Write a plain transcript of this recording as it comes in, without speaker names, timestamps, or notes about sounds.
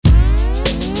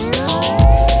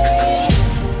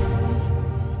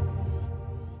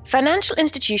Financial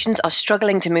institutions are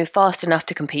struggling to move fast enough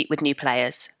to compete with new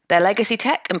players. Their legacy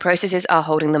tech and processes are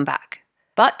holding them back.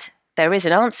 But there is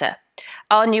an answer.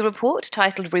 Our new report,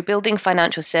 titled Rebuilding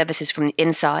Financial Services from the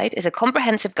Inside, is a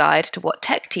comprehensive guide to what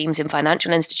tech teams in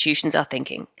financial institutions are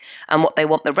thinking and what they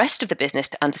want the rest of the business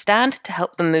to understand to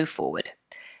help them move forward.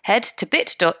 Head to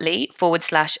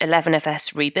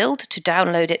bit.ly/11FS Rebuild to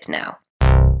download it now.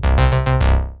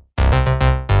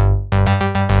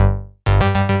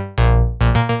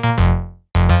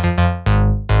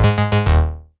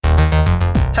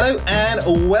 Hello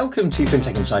and welcome to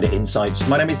FinTech Insider Insights.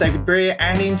 My name is David Breer,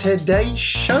 and in today's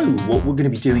show, what we're going to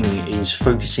be doing is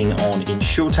focusing on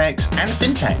insurtechs and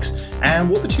fintechs and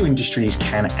what the two industries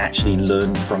can actually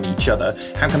learn from each other,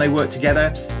 how can they work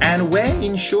together, and where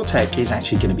insurtech is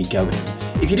actually going to be going.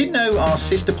 If you didn't know, our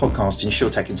sister podcast,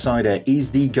 InsurTech Insider, is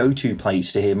the go-to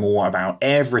place to hear more about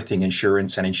everything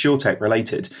insurance and insurtech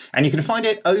related. And you can find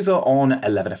it over on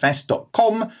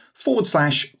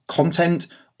 11fs.com/content.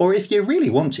 Or if you really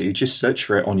want to, just search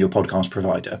for it on your podcast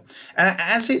provider.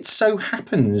 As it so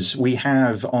happens, we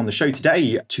have on the show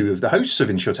today two of the hosts of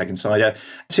InsurTech Insider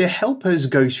to help us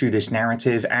go through this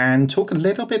narrative and talk a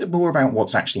little bit more about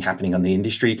what's actually happening on the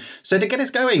industry. So to get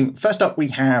us going, first up we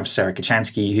have Sarah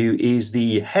Kachansky, who is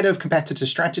the head of competitor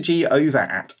strategy over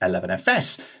at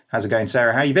 11FS. How's it going,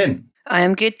 Sarah? How you been? I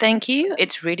am good, thank you.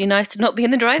 It's really nice to not be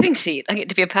in the driving seat. I get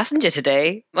to be a passenger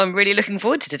today. I'm really looking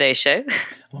forward to today's show.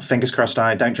 Well, fingers crossed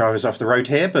I don't drive us off the road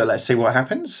here, but let's see what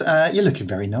happens. You're looking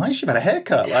very nice. You've had a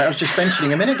haircut. Like I was just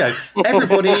mentioning a minute ago.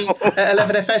 Everybody at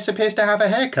 11FS appears to have a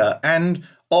haircut. And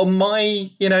on my,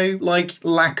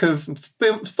 lack of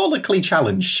follically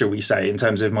challenged, shall we say, in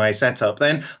terms of my setup,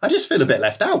 then I just feel a bit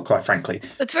left out, quite frankly.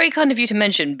 That's very kind of you to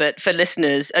mention, but for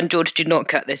listeners, and George, do not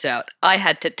cut this out, I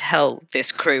had to tell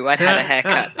this crew I'd had a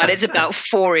haircut, and it's about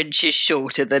 4 inches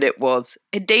shorter than it was.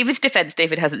 In David's defense,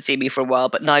 David hasn't seen me for a while,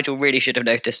 but Nigel really should have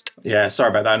noticed. Yeah, sorry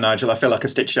about that, Nigel. I feel like I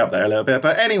stitched you up there a little bit.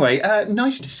 But anyway,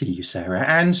 nice to see you, Sarah.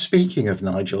 And speaking of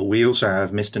Nigel, we also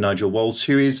have Mr. Nigel Waltz,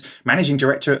 who is Managing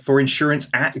Director for Insurance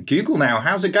at Google now.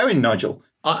 How's it going, Nigel?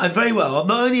 I'm very well.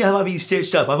 Not only have I been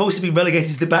stitched up, I've also been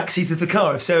relegated to the back seat of the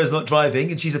car. If Sarah's not driving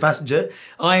and she's a passenger,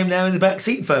 I am now in the back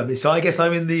seat firmly. So I guess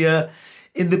I'm in the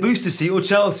booster seat or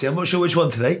child seat. I'm not sure which one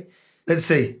today. Let's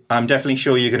see. I'm definitely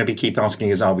sure you're going to keep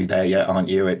asking us, are we there yet, aren't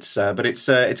you? But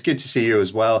it's good to see you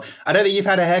as well. I know that you've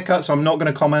had a haircut, so I'm not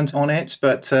going to comment on it,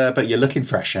 but you're looking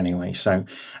fresh anyway. So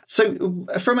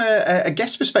from a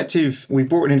guest perspective, we've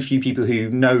brought in a few people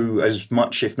who know as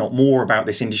much, if not more, about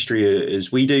this industry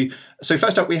as we do. So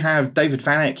first up, we have David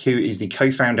Vanek, who is the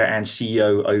co-founder and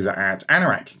CEO over at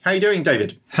Anorak. How are you doing,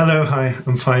 David? Hello, hi.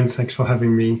 I'm fine. Thanks for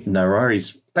having me. No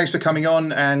worries. Thanks for coming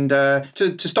on. And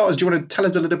to start us, do you want to tell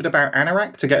us a little bit about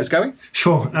Anorak to get us going?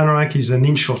 Sure. Anorak is an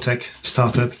insurtech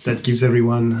startup that gives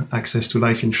everyone access to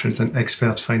life insurance and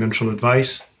expert financial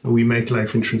advice. We make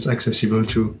life insurance accessible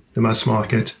to the mass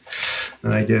market.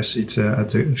 And I guess it's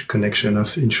at the connection of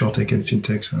insurtech and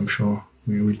fintech, so I'm sure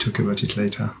we will talk about it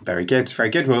later. Very good. Very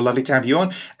good. Well, lovely to have you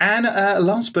on. And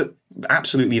last but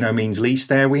absolutely no means least,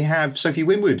 there we have Sophie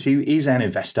Winwood, who is an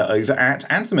investor over at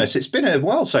Anthemus. It's been a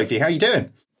while, Sophie. How are you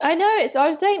doing? I know,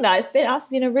 I'm saying that. It's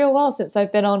been a real while since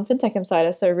I've been on FinTech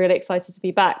Insider, so really excited to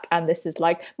be back. And this is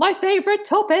like my favourite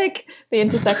topic, the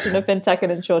intersection of FinTech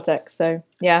and InsurTech. So,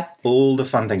 yeah. All the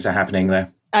fun things are happening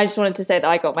there. I just wanted to say that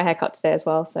I got my haircut today as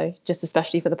well, so just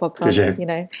especially for the podcast, you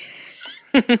know.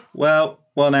 Well,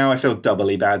 now I feel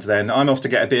doubly bad then. I'm off to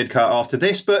get a beard cut after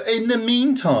this. But in the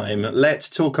meantime, let's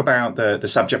talk about the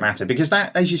subject matter, because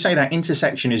that, as you say, that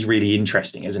intersection is really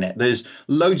interesting, isn't it? There's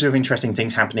loads of interesting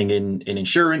things happening in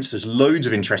insurance. There's loads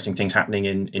of interesting things happening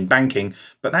in banking.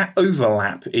 But that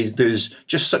overlap there's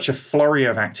just such a flurry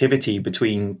of activity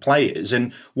between players,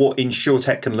 and what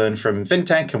insurtech can learn from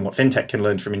fintech and what fintech can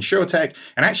learn from insurtech,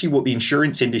 and actually what the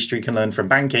insurance industry can learn from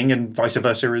banking and vice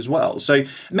versa as well. So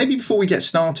maybe before we get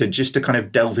started, just to kind of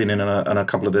delve in on a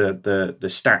couple of the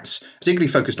stats, particularly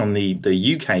focused on the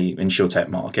UK insurtech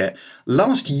market.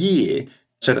 Last year,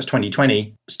 so that's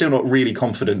 2020, still not really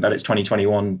confident that it's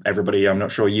 2021, everybody. I'm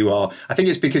not sure you are. I think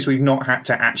it's because we've not had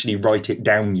to actually write it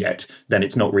down yet, then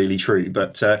it's not really true.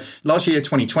 But last year,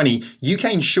 2020,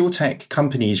 UK insurtech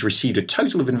companies received a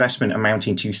total of investment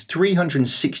amounting to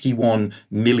 $361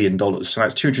 million. So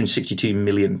that's £262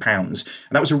 million. And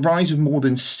that was a rise of more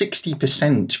than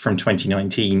 60% from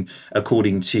 2019,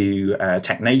 according to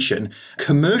TechNation.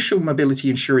 Commercial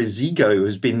mobility insurer Zego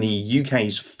has been the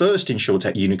UK's first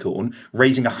insurtech unicorn, raising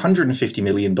raising $150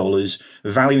 million,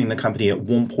 valuing the company at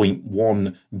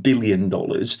 $1.1 billion.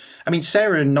 I mean,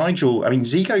 Sarah and Nigel, I mean,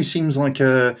 Zego seems like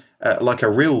a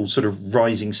real sort of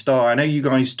rising star. I know you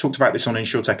guys talked about this on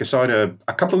insurtech aside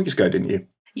a couple of weeks ago, didn't you?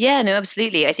 Yeah, no,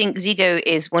 absolutely. I think Zego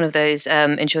is one of those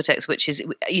insurtechs which is,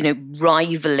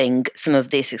 rivaling some of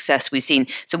the success we've seen.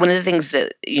 So one of the things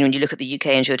that, when you look at the UK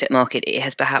insurtech market, it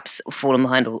has perhaps fallen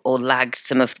behind or lagged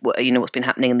some of what's been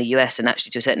happening in the US and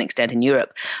actually to a certain extent in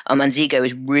Europe. And Zego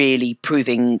is really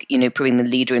proving the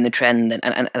leader in the trend,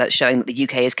 and that's showing that the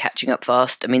UK is catching up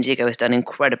fast. I mean, Zego has done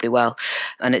incredibly well,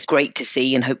 and it's great to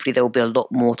see, and hopefully there will be a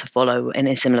lot more to follow in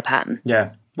a similar pattern.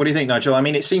 Yeah. What do you think, Nigel? I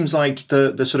mean, it seems like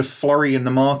the sort of flurry in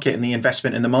the market and the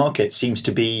investment in the market seems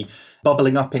to be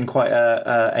bubbling up in quite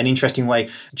an interesting way,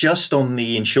 just on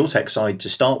the insurtech side to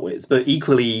start with, but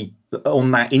equally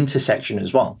on that intersection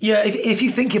as well. Yeah, if you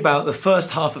think about the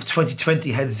first half of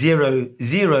 2020 had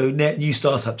zero net new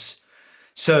startups.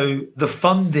 So the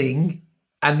funding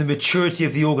and the maturity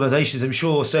of the organizations, I'm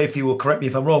sure Sophie will correct me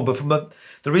if I'm wrong, but from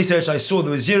the research I saw,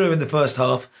 there was zero in the first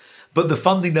half, but the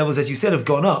funding levels, as you said, have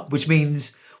gone up, which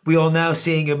means we are now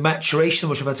seeing a maturation, I'm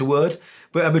not sure if that's a word,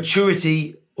 but a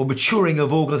maturity or maturing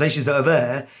of organizations that are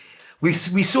there. We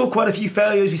saw quite a few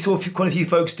failures. We saw quite a few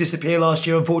folks disappear last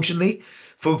year, unfortunately,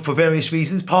 for various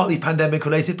reasons, partly pandemic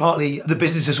related, partly the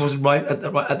business just wasn't right at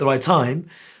the right time.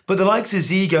 But the likes of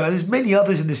Zego, and there's many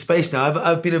others in this space now.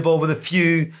 I've been involved with a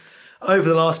few over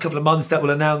the last couple of months that will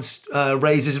announce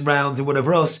raises and rounds and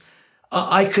whatever else.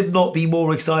 I could not be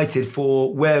more excited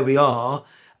for where we are.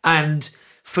 And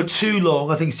for too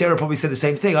long, I think Sarah probably said the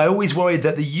same thing. I always worried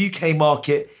that the UK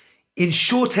market,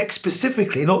 insurtech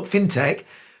specifically, not fintech,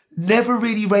 never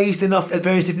really raised enough at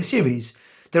various different series.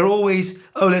 They're always,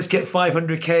 let's get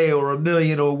 500K or 1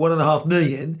 million or 1.5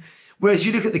 million. Whereas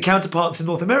you look at the counterparts in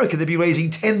North America, they'd be raising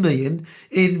 10 million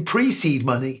in pre-seed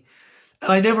money.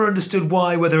 And I never understood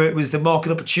why, whether it was the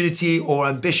market opportunity or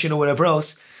ambition or whatever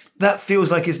else. That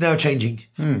feels like it's now changing.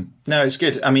 No, it's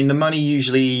good. I mean, the money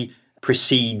usually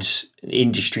precedes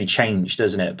industry change,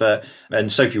 doesn't it?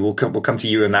 And Sophie, we'll come to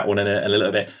you on that one in a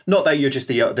little bit. Not that you're just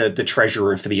the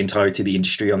treasurer for the entirety of the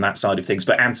industry on that side of things,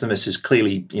 but Anthemis is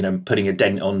clearly, putting a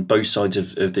dent on both sides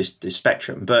of this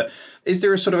spectrum. But is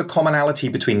there a sort of a commonality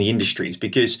between the industries?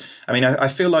 Because, I mean, I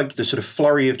feel like the sort of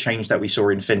flurry of change that we saw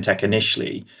in fintech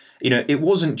initially, it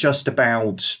wasn't just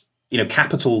about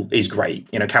capital is great.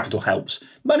 Capital helps.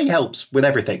 Money helps with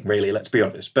everything, really, let's be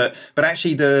honest. But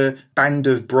actually the band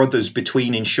of brothers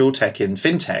between insurtech and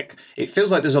fintech, it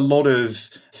feels like there's a lot of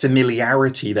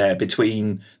familiarity there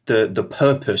between the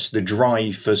purpose, the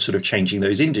drive for sort of changing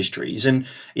those industries. And,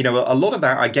 a lot of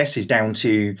that, I guess, is down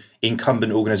to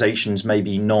incumbent organizations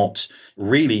maybe not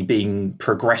really being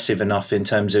progressive enough in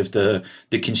terms of the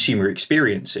consumer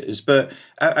experiences. But,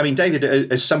 I mean, David,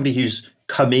 as somebody who's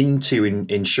come into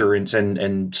insurance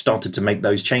and started to make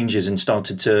those changes and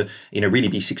started to really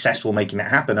be successful making that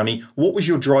happen. I mean, what was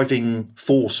your driving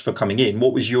force for coming in?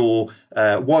 What was your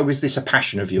why was this a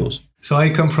passion of yours? So I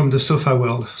come from the sofa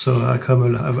world. So I've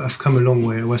come a long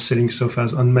way. I was selling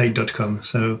sofas on made.com.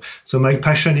 So my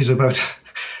passion is about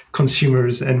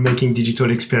consumers and making digital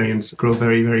experience grow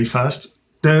very, very fast.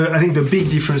 I think the big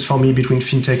difference for me between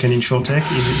fintech and insurtech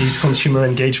is consumer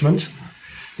engagement,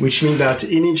 which means that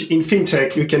in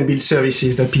fintech, you can build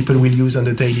services that people will use on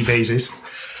a daily basis.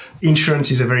 Insurance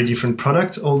is a very different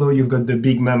product, although you've got the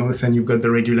big mammoth and you've got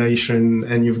the regulation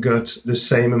and you've got the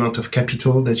same amount of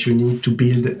capital that you need to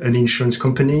build an insurance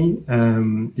company.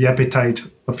 The appetite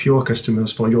of your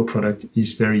customers for your product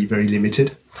is very, very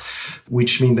limited,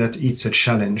 which means that it's a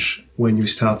challenge when you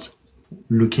start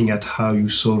looking at how you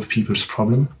solve people's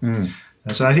problem.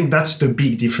 So I think that's the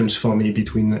big difference for me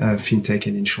between fintech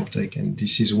and insurtech. And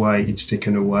this is why it's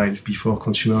taken a while before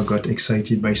consumer got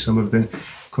excited by some of the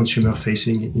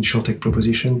consumer-facing insurtech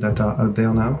propositions that are out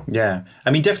there now. Yeah.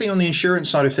 I mean, definitely on the insurance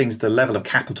side of things, the level of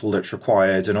capital that's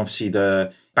required, and obviously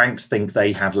the banks think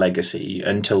they have legacy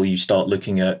until you start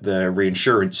looking at the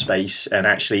reinsurance space and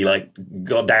actually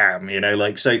goddamn,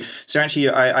 so actually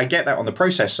I get that on the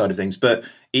process side of things, but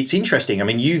it's interesting. I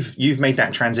mean, you've made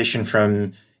that transition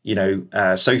from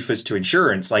sofas to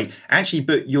insurance,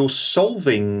 but you're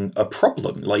solving a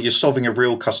problem, you're solving a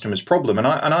real customer's problem. And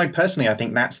I personally, I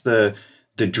think that's the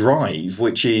drive,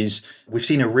 which is we've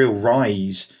seen a real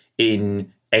rise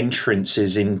in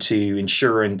entrances into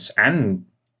insurance and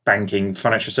banking,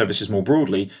 financial services more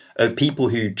broadly, of people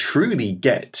who truly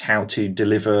get how to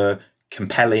deliver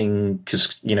compelling,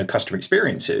 customer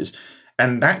experiences.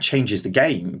 And that changes the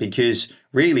game, because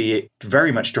really it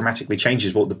very much dramatically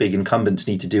changes what the big incumbents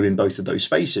need to do in both of those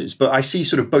spaces. But I see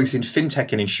sort of both in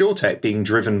fintech and insurtech being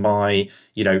driven by,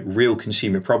 real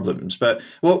consumer problems. But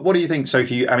what do you think,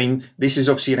 Sophie? I mean, this is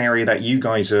obviously an area that you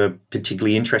guys are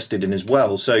particularly interested in as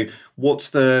well. So what's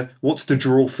the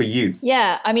draw for you?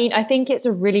 Yeah, I mean, I think it's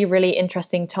a really, really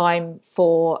interesting time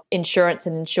for insurance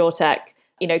and insurtech.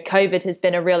 COVID has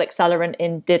been a real accelerant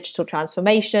in digital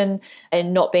transformation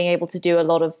and not being able to do a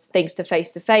lot of things to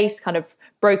face. Kind of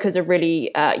brokers are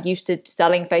really used to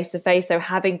selling face to face, so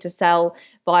having to sell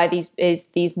via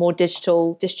these more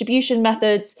digital distribution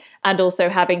methods, and also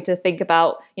having to think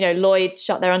about, Lloyd's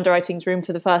shut their underwriting room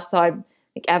for the first time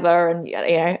ever, and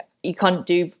you can't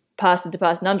do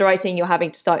person-to-person underwriting. You're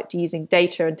having to start using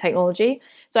data and technology.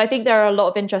 So I think there are a lot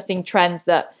of interesting trends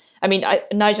that,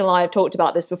 Nigel and I have talked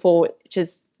about this before, which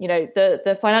is,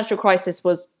 the financial crisis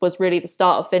was really the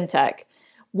start of fintech.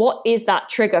 What is that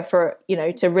trigger for,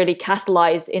 to really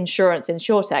catalyze insurance,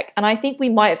 insurtech? And I think we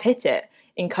might have hit it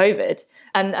in COVID.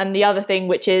 And the other thing,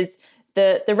 which is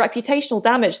the reputational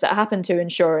damage that happened to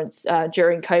insurance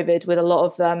during COVID, with a lot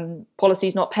of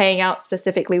policies not paying out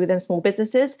specifically within small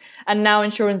businesses. And now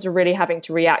insurers are really having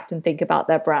to react and think about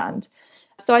their brand.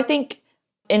 So I think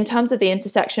in terms of the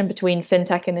intersection between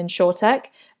fintech and insurtech,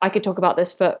 I could talk about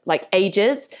this for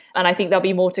ages, and I think there'll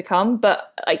be more to come.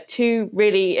 But two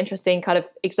really interesting kind of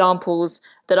examples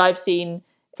that I've seen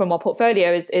from our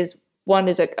portfolio is one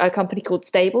is a company called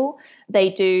Stable. They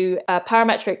do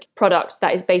parametric products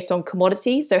that is based on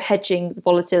commodities, so hedging the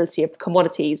volatility of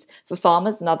commodities for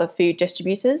farmers and other food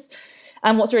distributors.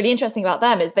 And what's really interesting about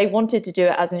them is they wanted to do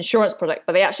it as an insurance product,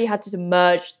 but they actually had to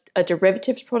merge a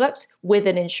derivatives product with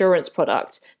an insurance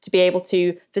product to be able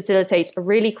to facilitate a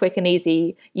really quick and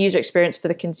easy user experience for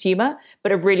the consumer,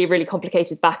 but a really, really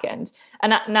complicated backend.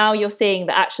 And now you're seeing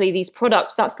that actually these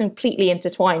products, that's completely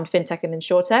intertwined, fintech and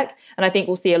insurtech. And I think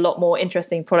we'll see a lot more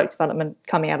interesting product development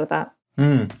coming out of that.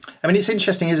 It's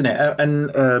interesting, isn't it?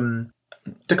 And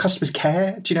do customers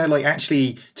care? Do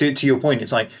actually, to your point,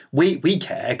 it's we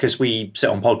care because we sit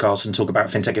on podcasts and talk about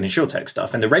fintech and insurtech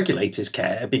stuff, and the regulators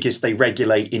care because they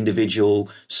regulate individual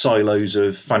silos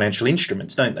of financial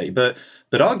instruments, don't they? But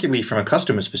arguably from a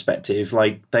customer's perspective,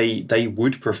 they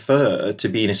would prefer to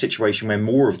be in a situation where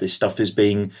more of this stuff is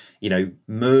being,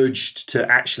 merged to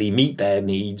actually meet their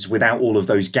needs without all of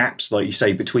those gaps, like you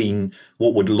say, between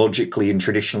what would logically and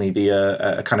traditionally be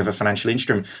a kind of a financial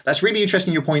instrument. That's really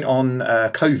interesting, your point on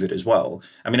COVID as well.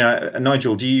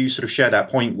 Nigel, do you sort of share that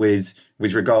point with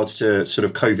regards to sort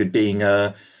of COVID being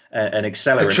an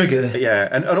accelerant? A trigger. Yeah.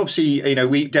 And obviously,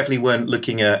 we definitely weren't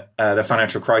looking at the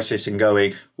financial crisis and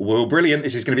going, well, brilliant,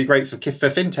 this is going to be great for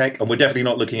fintech. And we're definitely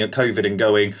not looking at COVID and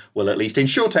going, well, at least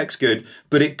insurtech's good.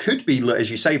 But it could be,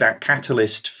 as you say, that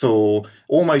catalyst for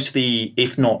almost the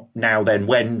if not now then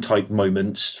when type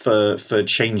moments for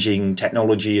changing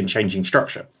technology and changing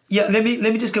structure. Yeah, let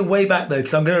me just go way back though,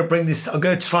 because I'm going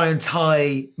to try and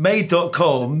tie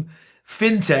Made.com,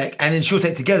 fintech and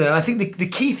insurtech together. And I think the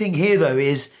key thing here though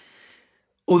is,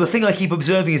 or the thing I keep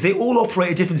observing, is they all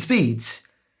operate at different speeds.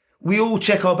 We all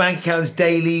check our bank accounts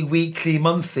daily, weekly,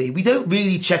 monthly. We don't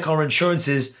really check our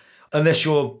insurances unless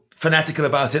you're fanatical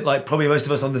about it, like probably most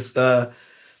of us on this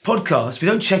podcast. We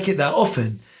don't check it that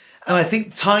often. And I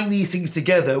think tying these things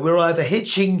together, we're either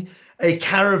hitching a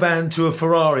caravan to a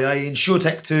Ferrari, i.e.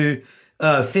 insurtech to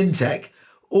fintech,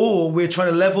 or we're trying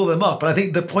to level them up. And I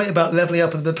think the point about leveling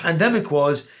up in the pandemic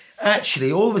was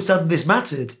actually all of a sudden this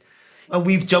mattered. And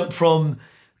we've jumped from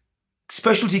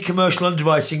specialty commercial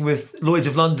underwriting with Lloyd's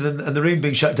of London and the room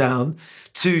being shut down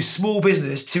to small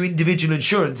business to individual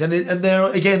insurance. And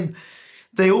they're, again,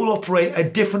 they all operate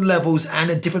at different levels and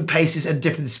at different paces and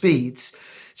different speeds.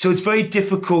 So it's very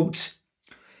difficult.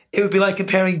 It would be like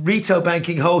comparing retail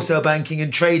banking, wholesale banking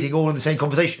and trading all in the same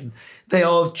conversation. They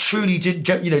are truly,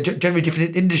 generally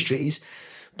different industries.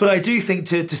 But I do think,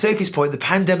 to Sophie's point, the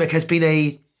pandemic has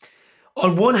been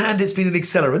on one hand, it's been an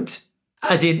accelerant,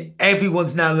 as in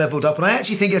everyone's now leveled up. And I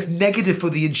actually think it's negative for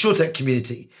the insurtech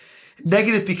community.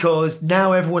 Negative because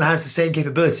now everyone has the same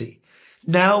capability.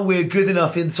 Now we're good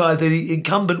enough inside the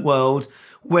incumbent world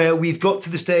where we've got to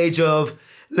the stage of,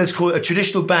 let's call it a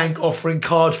traditional bank offering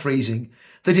card freezing.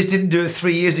 They just didn't do it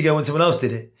 3 years ago when someone else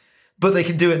did it, but they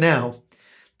can do it now.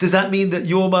 Does that mean that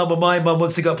your mum or my mum,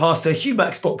 once they got past their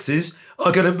Humax boxes,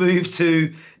 are going to move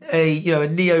to a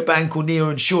neobank or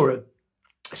neo-insurer?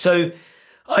 So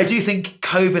I do think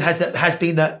COVID has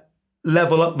been that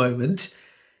level up moment.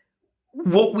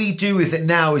 What we do with it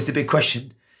now is the big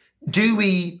question. Do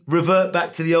we revert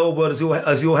back to the old world as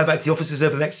we all head back to the offices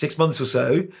over the next 6 months or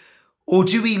so? Or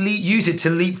do we use it to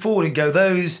leap forward and go,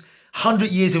 those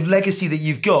 100 years of legacy that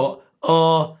you've got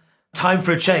are time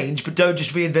for a change, but don't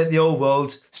just reinvent the old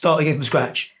world, start again from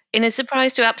scratch. In a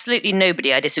surprise to absolutely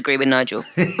nobody, I disagree with Nigel.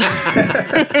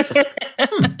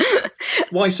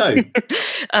 Why so?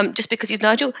 Just because he's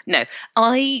Nigel? No,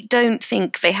 I don't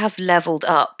think they have leveled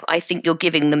up. I think you're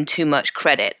giving them too much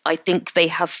credit. I think they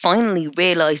have finally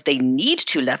realised they need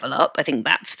to level up. I think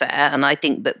that's fair. And I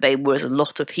think that there was a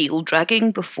lot of heel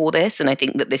dragging before this. And I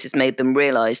think that this has made them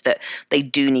realise that they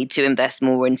do need to invest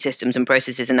more in systems and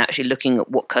processes and actually looking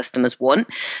at what customers want.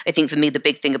 I think for me, the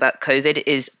big thing about COVID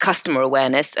is customer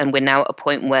awareness. And we're now at a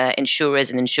point where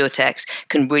insurers and insurtechs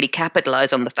can really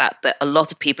capitalise on the fact that a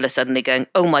lot of people are suddenly going,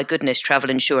 oh my goodness,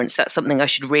 travel insurance, that's something I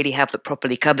should really have that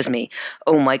properly covers me.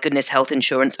 Oh my goodness, health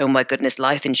insurance. Oh my goodness,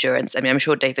 life insurance. I mean, I'm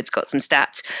sure David's got some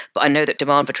stats, but I know that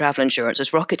demand for travel insurance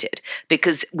has rocketed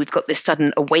because we've got this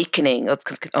sudden awakening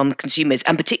on consumers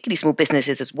and particularly small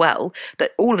businesses as well,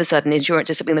 that all of a sudden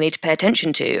insurance is something they need to pay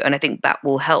attention to. And I think that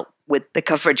will help with the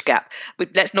coverage gap. But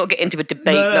let's not get into a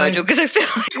debate, Nigel, because I feel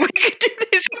like we could do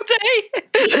this all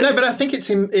day. No, but I think it's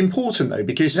important though,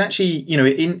 because actually,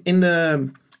 in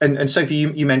the and Sophie,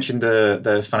 you mentioned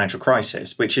the financial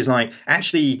crisis, which is like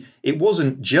actually it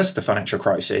wasn't just the financial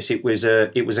crisis. It was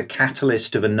a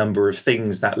catalyst of a number of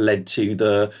things that led to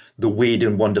the weird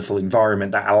and wonderful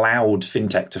environment that allowed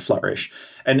fintech to flourish.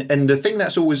 And the thing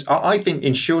that's always, I think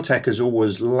insurtech has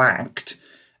always lacked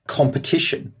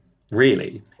competition.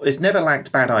 Really, it's never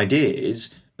lacked bad ideas,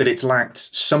 but it's lacked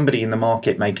somebody in the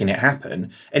market making it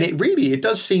happen. And it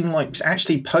does seem like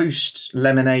actually post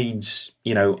Lemonade's,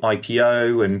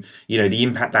 IPO and, the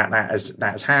impact that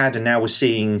has had. And now we're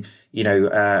seeing,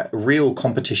 real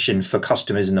competition for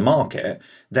customers in the market,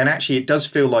 then actually it does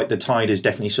feel like the tide is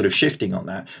definitely sort of shifting on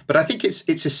that. But I think it's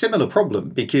a similar problem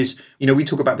because, we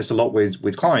talk about this a lot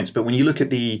with clients, but when you look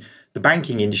at the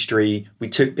banking industry, we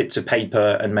took bits of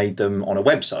paper and made them on a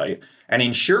website. And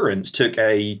insurance took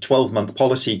a 12-month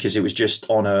policy because it was just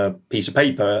on a piece of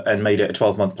paper and made it a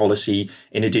 12-month policy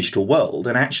in a digital world.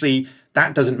 And actually,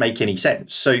 that doesn't make any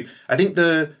sense. So I think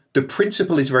the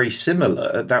principle is very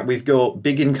similar, that we've got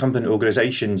big incumbent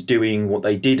organizations doing what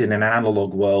they did in an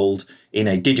analog world in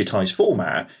a digitized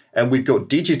format. And we've got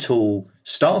digital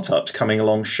startups coming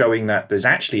along showing that there's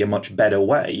actually a much better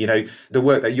way. The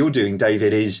work that you're doing,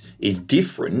 David, is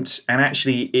different. And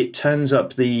actually, it turns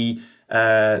up the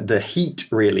heat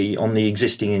really on the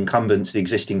existing incumbents, the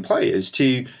existing players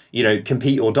to,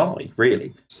 compete or die,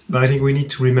 really. But I think we need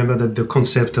to remember that the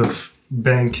concept of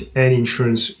bank and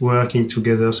insurance working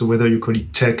together, so whether you call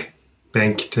it tech,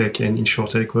 bank tech and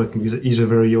insurtech working together, is a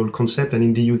very old concept. And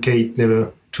in the UK, it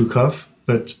never took off.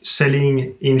 But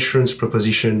selling insurance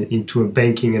proposition into a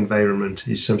banking environment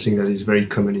is something that is very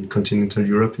common in continental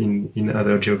Europe, in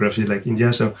other geographies like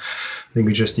India. So I think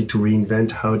we just need to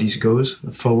reinvent how this goes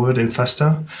forward and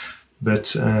faster.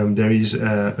 But there is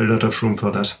a lot of room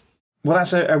for that. Well,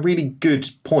 that's a really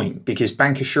good point, because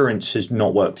bank assurance has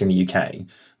not worked in the UK.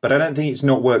 But I don't think it's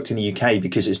not worked in the UK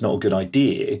because it's not a good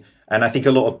idea. And I think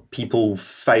a lot of people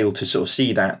fail to sort of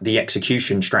see that the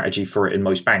execution strategy for it in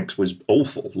most banks was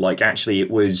awful. Like actually it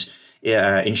was,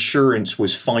 insurance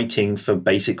was fighting for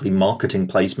basically marketing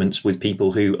placements with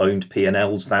people who owned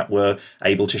P&Ls that were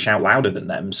able to shout louder than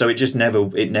them. So it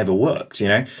never worked,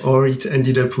 Or it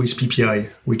ended up with PPI,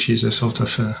 which is a sort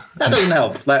of... That doesn't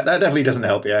help. That definitely doesn't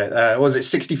help, yeah. Was it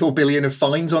 64 billion of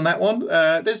fines on that one?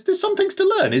 There's some things to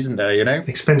learn, isn't there,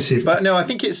 Expensive. But no, I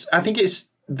think it's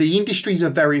the industries are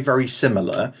very, very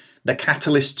similar. The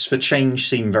catalysts for change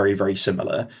seem very, very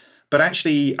similar. But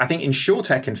actually, I think in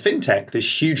insurtech and fintech,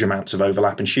 there's huge amounts of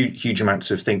overlap and huge amounts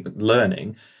of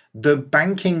learning. The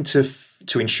banking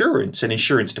to insurance and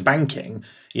insurance to banking,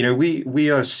 we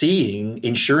are seeing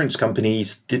insurance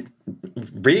companies that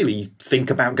really think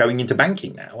about going into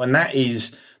banking now. And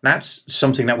that's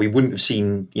something that we wouldn't have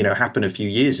seen, happen a few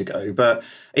years ago. But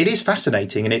it is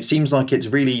fascinating, and it seems like it's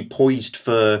really poised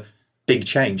for big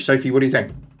change. Sophie, what do you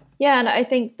think? Yeah, and I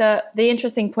think that the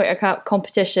interesting point about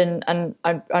competition, and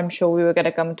I'm sure we were going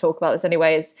to come and talk about this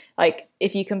anyway, is like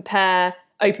if you compare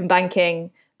open banking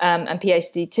and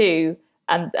PSD2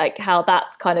 and like how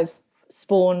that's kind of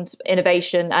spawned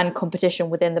innovation and competition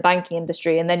within the banking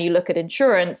industry, and then you look at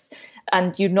insurance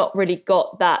and you've not really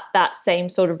got that same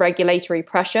sort of regulatory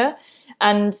pressure.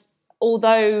 And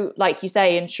although, like you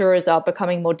say, insurers are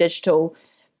becoming more digital,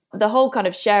 the whole kind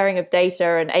of sharing of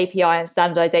data and API and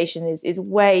standardization is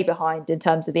way behind in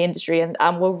terms of the industry. And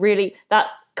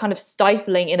that's kind of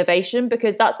stifling innovation,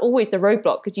 because that's always the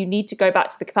roadblock, because you need to go back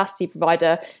to the capacity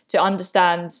provider to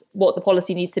understand what the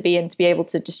policy needs to be and to be able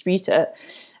to distribute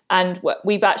it. And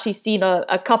we've actually seen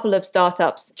a couple of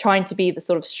startups trying to be the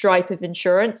sort of Stripe of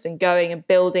insurance and going and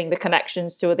building the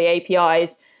connections to the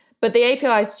APIs. But the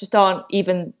APIs just aren't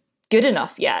even good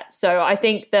enough yet. So I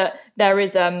think that there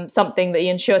is something that the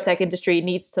insurtech industry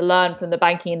needs to learn from the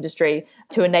banking industry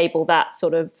to enable that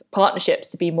sort of partnerships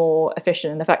to be more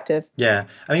efficient and effective. Yeah.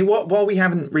 I mean, while we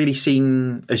haven't really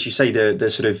seen, as you say, the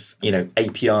sort of,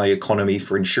 API economy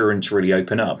for insurance really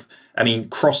open up, I mean,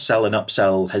 cross-sell and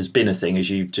upsell has been a thing, as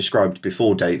you described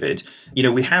before, David.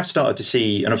 We have started to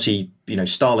see, and obviously,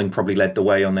 Starling probably led the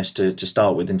way on this to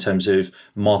start with in terms of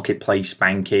marketplace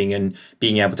banking and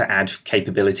being able to add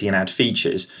capability and add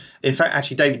features. In fact,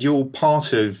 actually, David, you're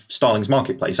part of Starling's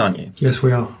marketplace, aren't you? Yes,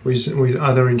 we are, with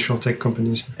other insurtech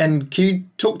companies. And can you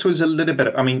talk to us a little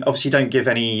bit? I mean, obviously, don't give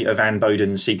any of Anne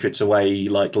Bowden's secrets away,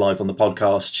 like live on the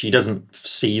podcast. She doesn't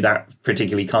see that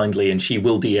particularly kindly, and she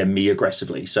will DM me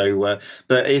aggressively. So,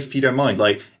 but if you don't mind,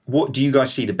 what do you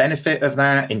guys see the benefit of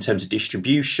that in terms of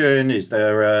distribution? Is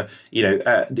there,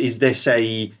 is this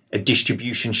a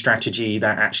distribution strategy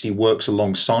that actually works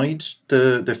alongside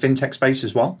the fintech space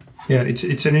as well? Yeah,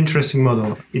 it's an interesting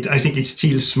model. I think it's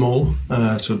still small,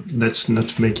 so let's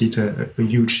not make it a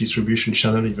huge distribution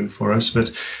channel even for us.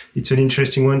 But it's an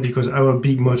interesting one because our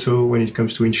big motto when it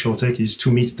comes to insurtech is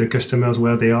to meet the customers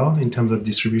where they are in terms of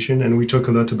distribution. And we talk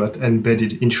a lot about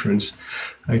embedded insurance.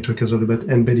 I talk a lot about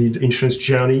embedded insurance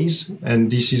journeys,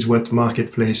 and this is what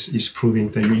Marketplace is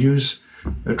proving, that you use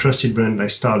a trusted brand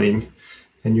like Starling,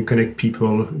 and you connect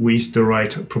people with the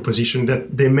right proposition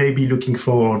that they may be looking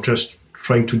for or just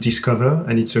trying to discover.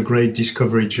 And it's a great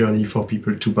discovery journey for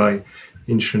people to buy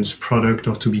insurance product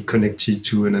or to be connected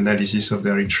to an analysis of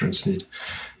their insurance need.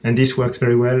 And this works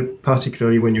very well,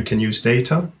 particularly when you can use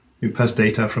data. You pass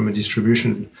data from a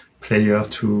distribution player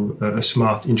to a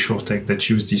smart insurtech that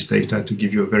use this data to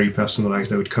give you a very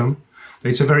personalized outcome.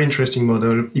 It's a very interesting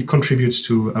model. It contributes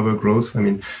to our growth. I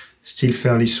mean, still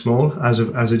fairly small as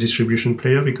a distribution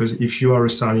player, because if you are a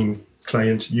Starling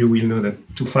client, you will know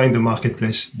that to find the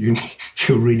marketplace, you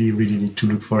really, really need to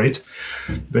look for it.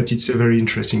 But it's a very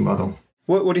interesting model.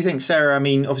 What do you think, Sarah? I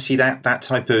mean, obviously that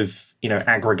type of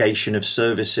aggregation of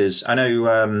services. I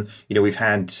know we've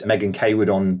had Megan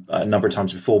Kaywood on a number of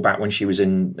times before, back when she was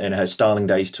in her Starling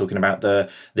days, talking about the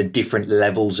different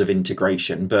levels of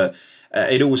integration, but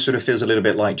it always sort of feels a little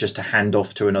bit like just to hand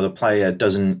off to another player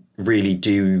doesn't really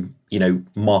do,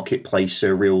 marketplace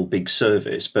a real big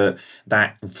service. But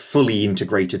that fully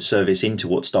integrated service into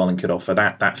what Starling could offer,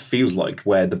 that feels like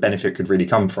where the benefit could really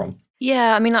come from.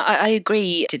 Yeah, I mean, I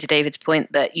agree to David's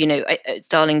point that,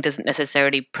 Starling doesn't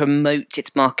necessarily promote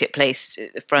its marketplace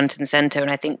front and center. And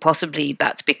I think possibly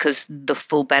that's because the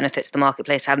full benefits of the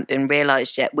marketplace haven't been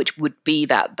realized yet, which would be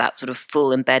that sort of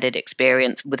full embedded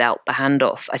experience without the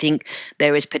handoff. I think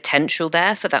there is potential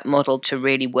there for that model to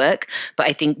really work. But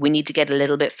I think we need to get a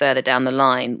little bit further down the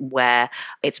line where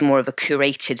it's more of a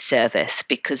curated service,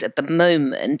 because at the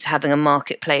moment, having a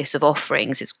marketplace of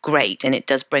offerings is great. And it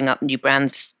does bring up new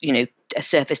brands,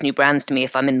 surface new brands to me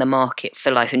if I'm in the market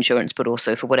for life insurance, but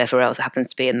also for whatever else happens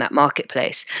to be in that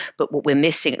marketplace. But what we're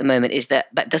missing at the moment is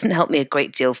that doesn't help me a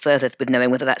great deal further with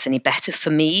knowing whether that's any better for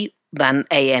me than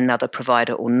another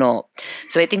provider or not.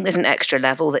 So I think there's an extra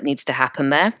level that needs to happen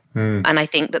there. And I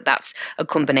think that's a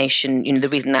combination, the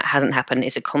reason that hasn't happened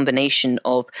is a combination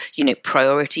of,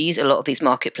 priorities. A lot of these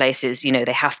marketplaces,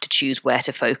 they have to choose where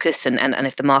to focus. And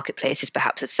if the marketplace is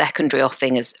perhaps a secondary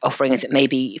offering as it may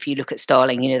be, if you look at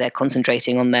Starling, they're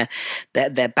concentrating on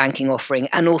their banking offering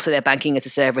and also their banking as a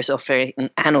service offering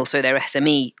and also their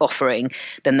SME offering,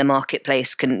 then the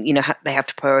marketplace can, they have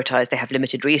to prioritize, they have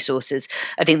limited resources.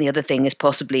 I think the other thing is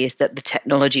that the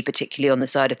technology, particularly on the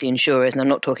side of the insurers, and I'm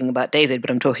not talking about David, but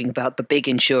I'm talking about the big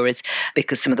insurers,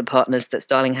 because some of the partners that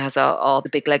Starling has are the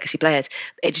big legacy players.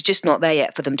 It's just not there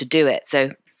yet for them to do it. So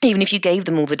even if you gave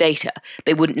them all the data,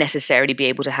 they wouldn't necessarily be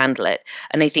able to handle it.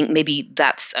 And I think maybe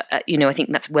that's, I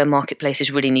think that's where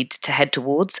marketplaces really need to head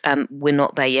towards. We're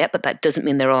not there yet, but that doesn't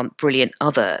mean there aren't brilliant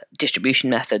other distribution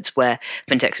methods where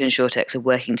fintechs and insurtechs are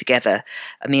working together.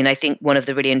 I mean, I think one of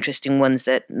the really interesting ones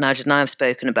that Nigel and I have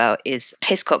spoken about is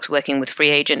Hiscox working with Free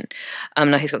Agent.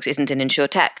 Now, Hiscox isn't an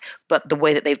insurtech, but the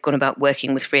way that they've gone about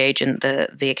working with Free Agent,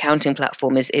 the accounting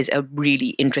platform, is a really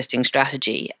interesting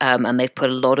strategy. And they've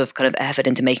put a lot of kind of effort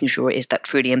into making sure it is that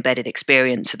truly embedded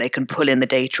experience so they can pull in the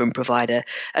data and provide a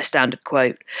standard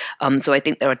quote. So I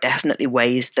think there are definitely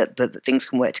ways that things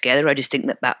can work together. I just think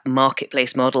that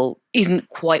marketplace model isn't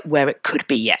quite where it could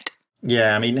be yet.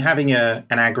 Yeah, I mean, having an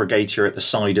aggregator at the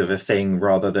side of a thing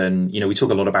rather than, we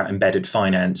talk a lot about embedded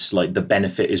finance, like the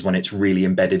benefit is when it's really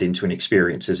embedded into an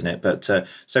experience, isn't it? But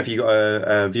Sophie, you got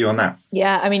a view on that?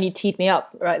 Yeah, I mean, you teed me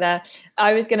up right there.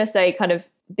 I was going to say kind of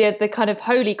the kind of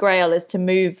holy grail is to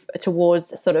move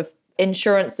towards sort of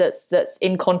insurance that's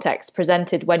in context,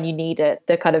 presented when you need it.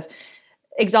 The kind of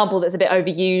example that's a bit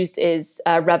overused is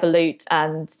Revolut,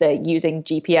 and they're using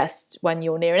GPS when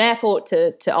you're near an airport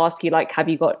to ask you, like, have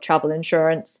you got travel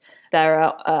insurance? There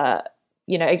are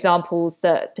examples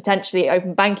that potentially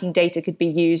open banking data could be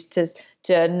used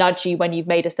to nudge you when you've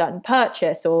made a certain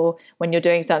purchase, or when you're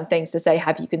doing certain things, to say,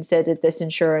 have you considered this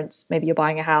insurance? Maybe you're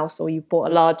buying a house or you bought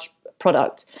a large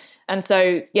product. And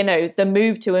so, the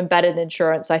move to embedded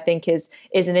insurance, I think, is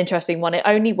an interesting one. It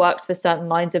only works for certain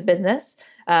lines of business.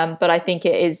 But I think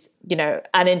it is,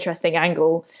 an interesting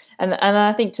angle. And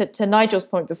I think to Nigel's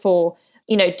point before,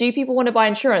 do people want to buy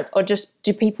insurance, or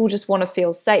do people just want to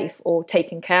feel safe or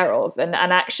taken care of? And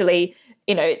actually,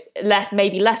 it's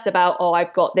maybe less about,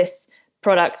 I've got this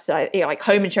product, like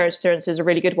home insurance is a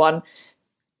really good one.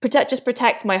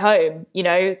 Protect my home.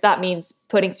 That means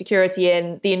putting security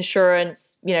in the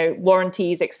insurance,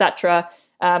 warranties, etc.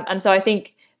 And so I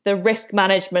think the risk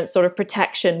management sort of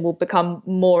protection will become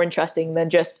more interesting than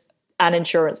just an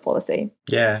insurance policy.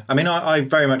 Yeah, I mean, I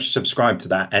very much subscribe to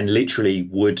that, and literally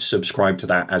would subscribe to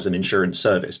that as an insurance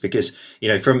service, because,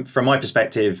 from my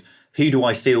perspective, who do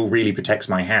I feel really protects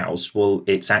my house? Well,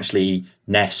 it's actually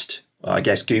Nest, I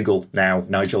guess Google now,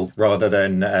 Nigel, rather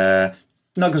than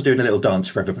Nuggle's doing a little dance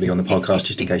for everybody on the podcast,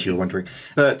 just in case you were wondering.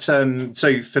 But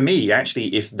so for me,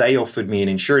 actually, if they offered me an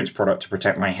insurance product to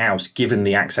protect my house, given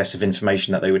the access of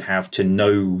information that they would have to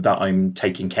know that I'm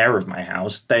taking care of my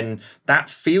house, then that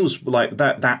feels like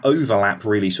that overlap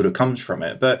really sort of comes from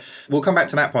it. But we'll come back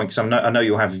to that point, because I know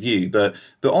you'll have a view. But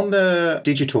on the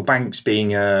digital banks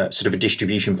being a sort of a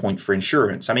distribution point for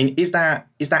insurance, I mean, is that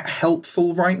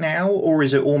helpful right now, or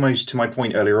is it almost, to my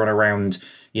point earlier on around,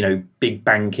 big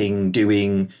banking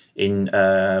doing in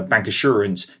bank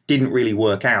assurance didn't really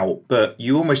work out, but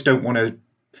you almost don't want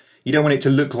it to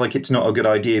look like it's not a good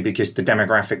idea, because the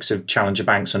demographics of challenger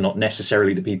banks are not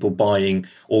necessarily the people buying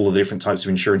all of the different types of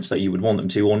insurance that you would want them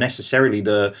to, or necessarily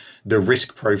the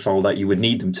risk profile that you would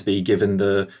need them to be given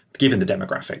the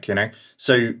demographic,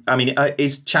 So, I mean,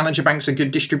 is challenger banks a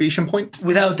good distribution point?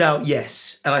 Without doubt,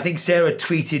 yes. And I think Sarah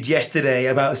tweeted yesterday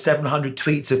about 700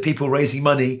 tweets of people raising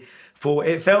money for,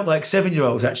 it felt like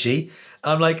 7-year-olds actually.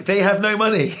 I'm like, they have no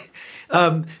money.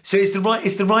 So it's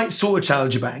the right sort of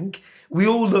challenger bank. We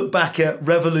all look back at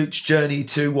Revolut's journey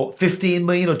to 15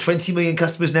 million or 20 million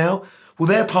customers now. Well,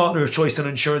 their partner of choice on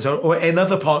insurance, or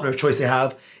another partner of choice they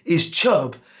have, is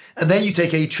Chubb. And then you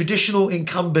take a traditional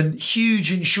incumbent,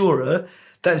 huge insurer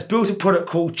that's built a product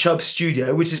called Chubb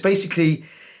Studio, which is basically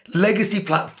legacy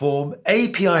platform,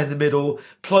 API in the middle,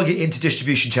 plug it into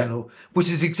distribution channel, which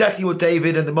is exactly what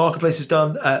David and the marketplace has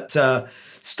done at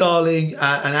Starling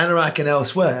and Anorak and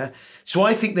elsewhere. So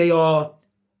I think they are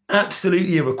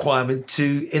absolutely a requirement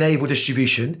to enable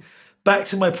distribution. Back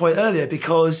to my point earlier,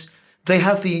 because they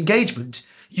have the engagement.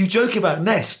 You joke about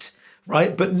Nest,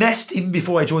 right? But Nest, even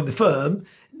before I joined the firm,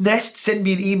 Nest sent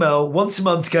me an email once a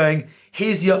month going,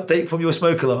 here's the update from your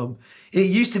smoke alarm. It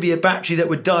used to be a battery that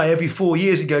would die every 4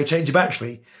 years and go change a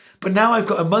battery. But now I've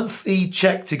got a monthly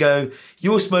check to go,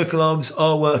 your smoke alarms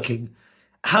are working.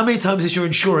 How many times does your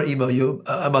insurer email you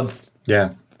a month?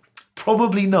 Yeah.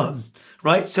 Probably none,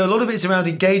 right? So a lot of it's around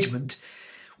engagement.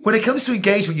 When it comes to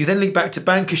engagement, you then link back to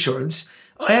bank assurance.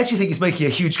 I actually think it's making a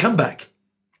huge comeback.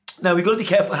 Now, we've got to be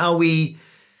careful how we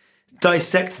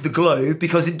dissect the globe,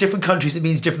 because in different countries it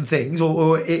means different things,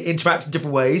 or it interacts in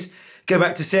different ways. Go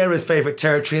back to Sarah's favourite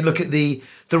territory and look at the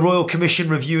Royal Commission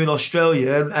review in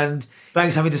Australia and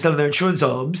banks having to sell their insurance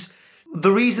arms.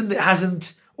 The reason that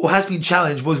hasn't or has been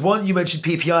challenged was, one, you mentioned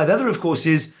PPI. The other, of course,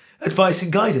 is advice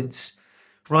and guidance,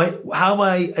 right? How am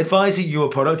I advising you a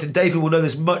product? And David will know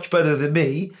this much better than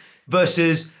me,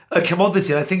 versus a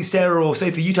commodity. And I think Sarah or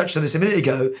Sophie, you touched on this a minute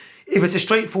ago. If it's a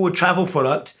straightforward travel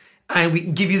product and we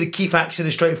can give you the key facts in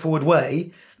a straightforward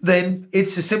way, then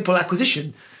it's a simple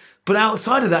acquisition. But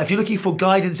outside of that, if you're looking for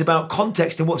guidance about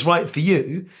context and what's right for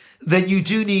you, then you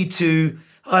do need to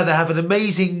either have an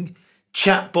amazing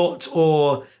chatbot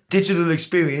or digital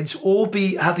experience, or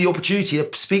have the opportunity to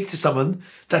speak to someone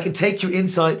that can take your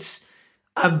insights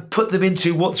and put them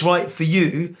into what's right for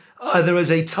you, either as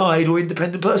a tied or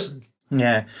independent person.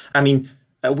 Yeah. I mean,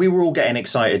 we were all getting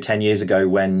excited 10 years ago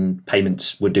when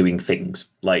payments were doing things.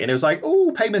 And it was like,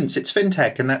 oh, payments, it's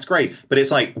fintech, and that's great. But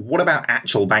it's like, what about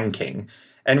actual banking?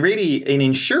 And really, in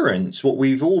insurance, what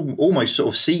we've almost sort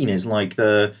of seen is like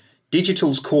the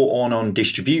digital's caught on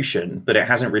distribution, but it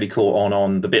hasn't really caught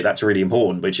on the bit that's really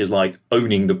important, which is like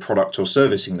owning the product or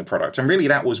servicing the product. And really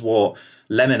that was what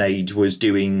Lemonade was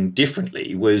doing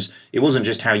differently. Was it wasn't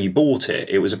just how you bought it,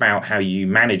 it was about how you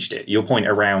managed it. Your point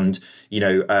around,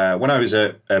 when I was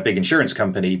a big insurance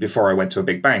company before I went to a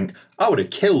big bank, I would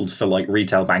have killed for like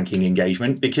retail banking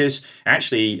engagement, because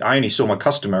actually I only saw my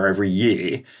customer every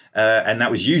year. And that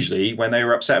was usually when they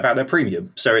were upset about their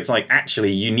premium. So it's like,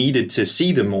 actually, you needed to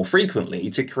see them more frequently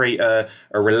to create a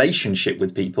relationship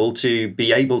with people, to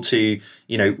be able to,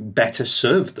 better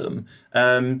serve them.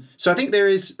 So I think there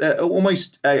is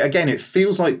almost, again, it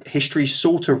feels like history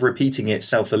sort of repeating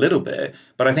itself a little bit.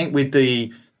 But I think with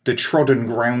the trodden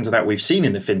ground that we've seen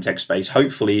in the fintech space,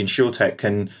 hopefully insurtech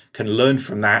can learn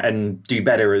from that and do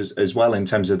better as well in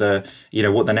terms of the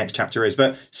what the next chapter is.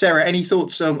 But Sarah, any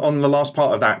thoughts on the last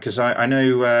part of that? Because I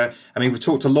know we've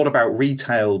talked a lot about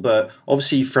retail, but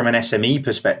obviously from an SME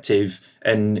perspective,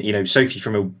 and Sophie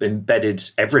from an embedded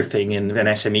everything in an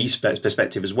SME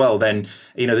perspective as well, then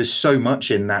there's so much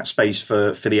in that space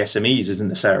for the SMEs, isn't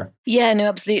there, Sarah? Yeah, no,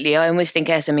 absolutely. I almost think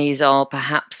SMEs are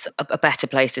perhaps a better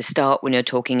place to start when you're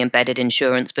talking embedded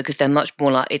insurance, because they're much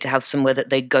more likely to have somewhere that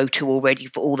they go to already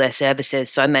for all their services.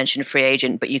 So I mentioned Free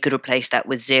Agent, but you could replace that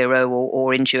with Xero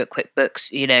or Intuit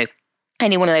QuickBooks.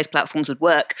 Any one of those platforms would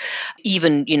work.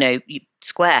 Even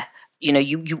Square.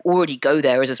 You already go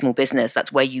there as a small business.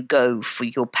 That's where you go for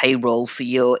your payroll, for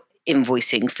your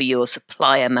invoicing, for your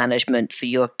supplier management, for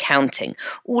your accounting,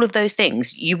 all of those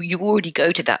things. You already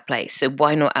go to that place. So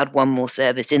why not add one more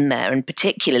service in there? And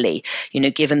particularly,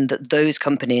 given that those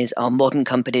companies are modern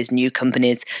companies, new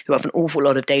companies who have an awful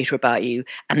lot of data about you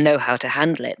and know how to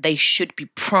handle it, they should be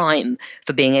prime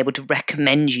for being able to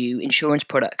recommend you insurance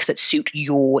products that suit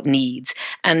your needs.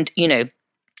 And,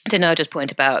 Denarja's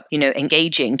point about,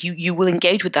 engaging, you will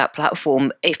engage with that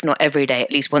platform, if not every day,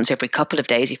 at least once every couple of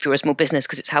days if you're a small business,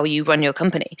 because it's how you run your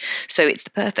company. So it's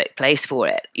the perfect place for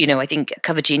it. I think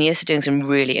Cover Genius are doing some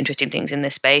really interesting things in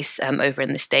this space over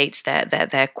in the States.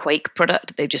 Their Quake product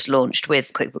that they've just launched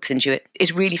with QuickBooks Intuit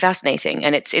is really fascinating.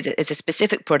 And it's a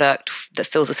specific product that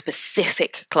fills a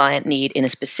specific client need in a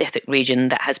specific region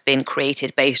that has been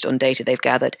created based on data they've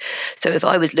gathered. So if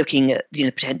I was looking at,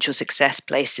 potential success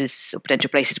places or potential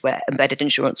places where embedded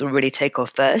insurance will really take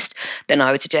off first, then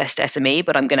I would suggest SME,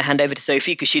 but I'm going to hand over to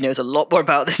Sophie because she knows a lot more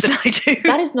about this than I do.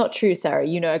 That is not true, Sarah.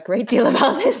 You know a great deal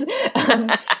about this.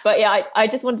 But yeah, I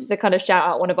just wanted to kind of shout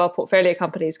out one of our portfolio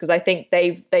companies, because I think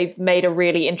they've made a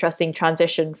really interesting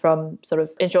transition from sort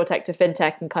of insurtech to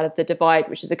fintech and kind of the divide,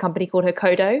 which is a company called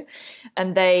Hokodo.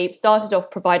 And they started off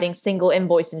providing single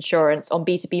invoice insurance on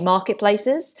B2B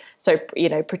marketplaces. So,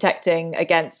 protecting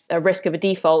against a risk of a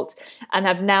default, and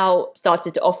have now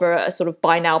started to offer a sort of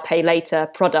buy now, pay later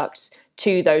product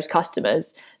to those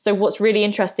customers. So what's really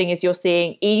interesting is you're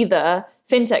seeing either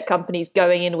fintech companies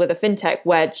going in with a fintech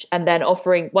wedge and then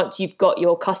offering, once you've got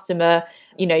your customer,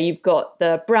 you've got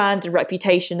the brand and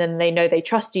reputation and they know they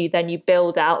trust you, then you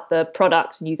build out the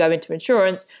product and you go into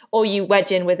insurance, or you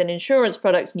wedge in with an insurance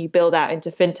product and you build out into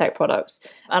fintech products.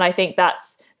 And I think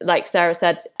that's, like Sarah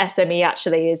said, SME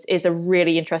actually is a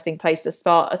really interesting place to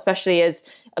start, especially as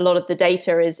a lot of the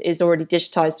data is already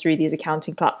digitized through these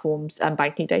accounting platforms and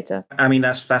banking data. I mean,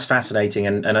 that's fascinating.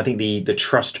 And I think the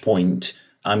trust point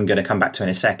I'm going to come back to in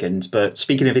a second. But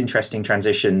speaking of interesting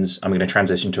transitions, I'm going to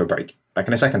transition to a break. Back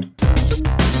in a second.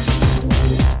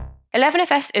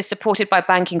 11FS is supported by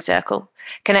Banking Circle.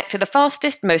 Connect to the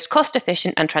fastest, most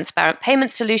cost-efficient and transparent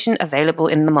payment solution available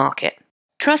in the market.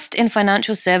 Trust in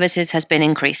financial services has been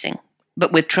increasing,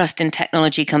 but with trust in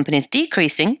technology companies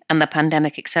decreasing and the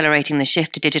pandemic accelerating the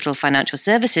shift to digital financial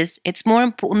services, it's more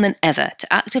important than ever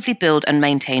to actively build and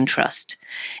maintain trust.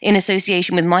 In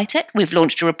association with MyTech, we've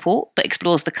launched a report that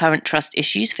explores the current trust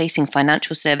issues facing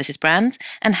financial services brands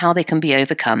and how they can be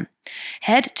overcome.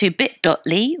 Head to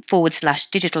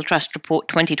bit.ly/Digital Trust Report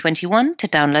 2021 to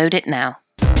download it now.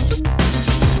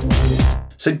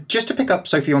 So just to pick up,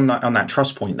 Sophie, on that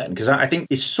trust point then, because I think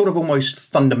it's sort of almost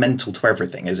fundamental to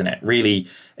everything, isn't it? Really,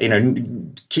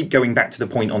 keep going back to the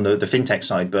point on the fintech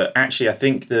side, but actually I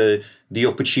think the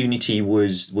opportunity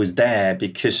was there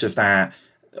because of that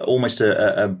almost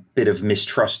a bit of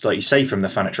mistrust, like you say, from the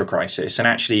financial crisis. And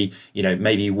actually,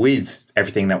 maybe with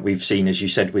everything that we've seen, as you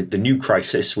said, with the new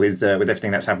crisis, with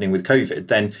everything that's happening with COVID,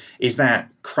 then is that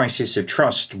crisis of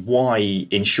trust why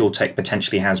insurtech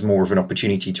potentially has more of an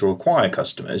opportunity to acquire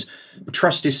customers?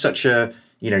 Trust is such a,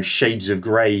 shades of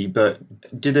grey, but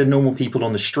do the normal people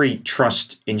on the street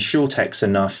trust insurtechs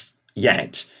enough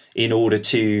yet? in order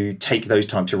to take those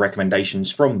types of recommendations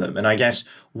from them? And I guess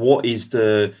what is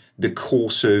the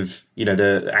course of,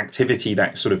 the activity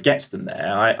that sort of gets them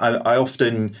there? I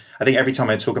think every time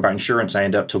I talk about insurance, I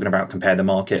end up talking about Compare the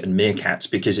Market and Meerkats,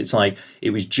 because it's like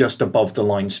it was just above the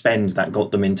line spend that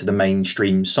got them into the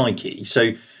mainstream psyche.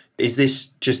 So is this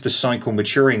just the cycle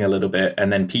maturing a little bit,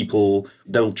 and then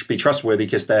they'll be trustworthy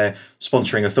because they're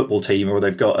sponsoring a football team or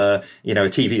they've got a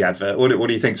TV advert? What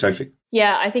do you think, Sophie?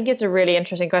 Yeah, I think it's a really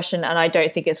interesting question, and I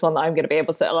don't think it's one that I'm going to be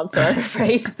able to answer, I'm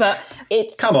afraid. But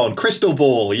it's come on, crystal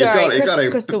ball. You've got a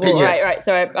crystal ball. Right.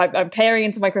 So I'm peering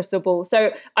into my crystal ball.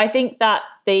 So I think that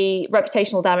the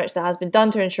reputational damage that has been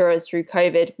done to insurers through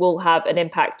COVID will have an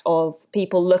impact of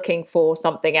people looking for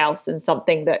something else and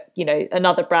something that,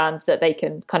 another brand that they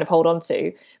can kind of hold on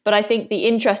to. But I think the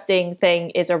interesting thing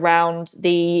is around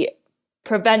the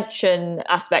prevention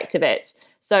aspect of it.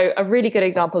 So a really good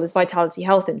example is Vitality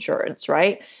Health Insurance,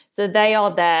 right? So they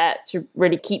are there to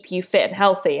really keep you fit and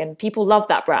healthy, and people love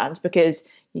that brand because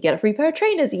you get a free pair of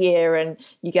trainers a year and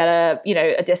you get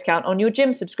a discount on your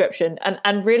gym subscription.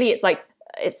 And really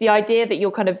it's the idea that you're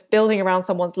kind of building around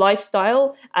someone's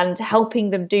lifestyle and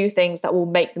helping them do things that will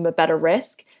make them a better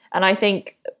risk. And I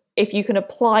think if you can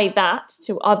apply that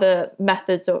to other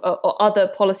methods or other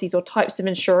policies or types of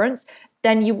insurance,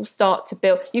 then you will start to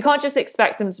build. You can't just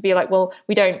expect them to be like, well,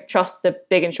 we don't trust the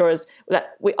big insurers.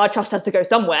 Our trust has to go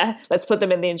somewhere. Let's put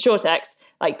them in the insurtechs.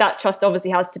 Like, that trust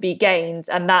obviously has to be gained.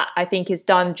 And that, I think, is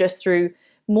done just through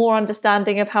more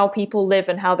understanding of how people live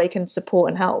and how they can support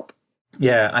and help.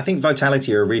 Yeah, I think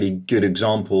Vitality are a really good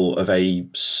example of a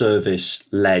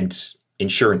service-led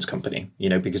insurance company,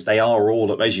 because they are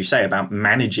all, as you say, about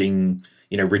managing,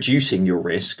 reducing your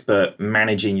risk, but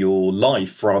managing your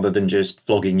life rather than just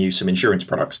flogging you some insurance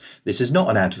products. This is not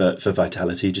an advert for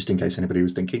Vitality, just in case anybody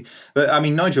was thinking. But I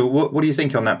mean, Nigel, what do you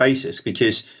think on that basis?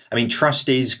 Because, I mean, trust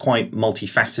is quite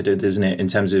multifaceted, isn't it, in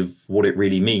terms of what it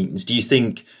really means? Do you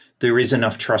think there is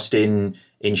enough trust in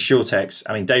insurtechs?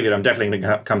 I mean, David, I'm definitely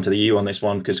going to come to you on this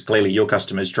one because clearly your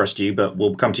customers trust you, but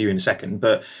we'll come to you in a second.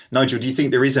 But Nigel, do you think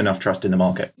there is enough trust in the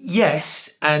market?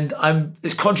 Yes, and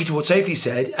it's contrary to what Sophie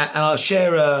said, and I'll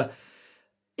share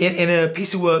in a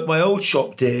piece of work my old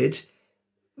shop did.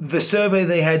 The survey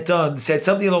they had done said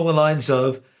something along the lines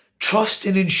of trust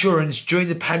in insurance during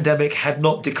the pandemic had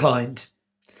not declined.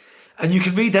 And you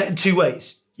can read that in two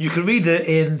ways. You can read it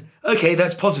in, okay,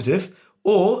 that's positive,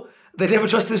 or they never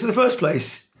trusted us in the first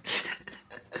place.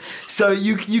 So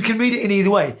you can read it in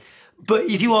either way. But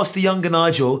if you ask the younger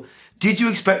Nigel, did you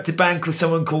expect to bank with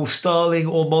someone called Starling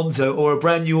or Monzo, or a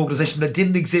brand new organisation that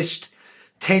didn't exist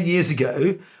 10 years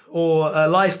ago, or a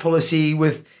life policy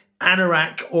with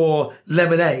Anorak or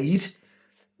Lemonade,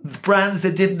 brands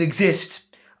that didn't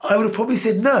exist? I would have probably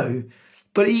said no.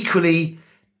 But equally,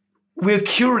 we're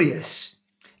curious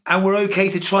and we're okay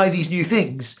to try these new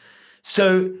things.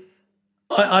 So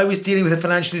I was dealing with a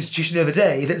financial institution the other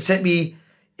day that sent me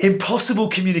impossible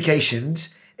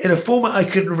communications in a format I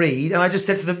couldn't read. And I just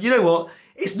said to them, you know what?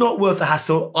 It's not worth the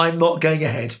hassle. I'm not going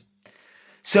ahead.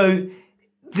 So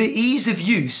the ease of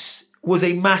use was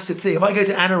a massive thing. If I go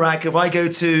to Anorak, if I go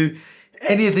to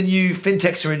any of the new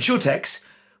fintechs or insurtechs,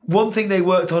 one thing they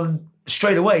worked on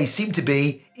straight away seemed to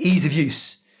be ease of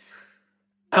use.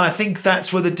 And I think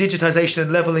that's where the digitization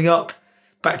and leveling up,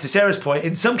 back to Sarah's point,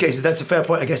 in some cases, that's a fair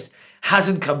point, I guess,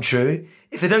 hasn't come true.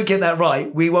 If they don't get that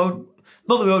right, we won't,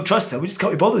 not that we won't trust them, we just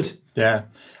can't be bothered. Yeah.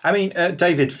 I mean,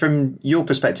 David, from your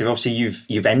perspective, obviously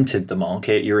you've entered the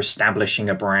market, you're establishing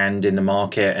a brand in the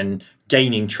market, and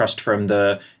gaining trust from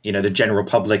the general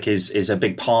public is a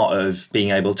big part of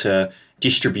being able to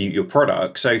distribute your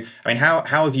product. So, I mean, how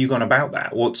have you gone about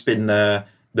that? What's been the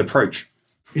approach?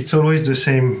 It's always the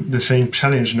same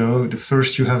challenge, no? The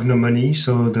first, you have no money,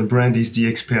 so the brand is the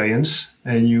experience,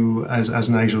 and you, as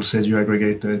Nigel said, you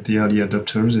aggregate the early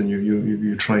adopters, and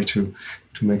you try to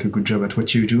make a good job at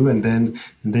what you do, and then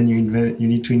you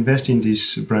need to invest in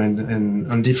this brand and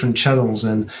on different channels.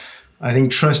 And I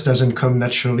think trust doesn't come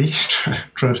naturally,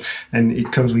 and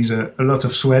it comes with a lot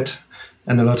of sweat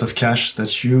and a lot of cash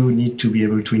that you need to be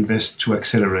able to invest to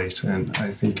accelerate. And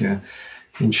I think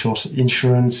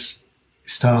insurance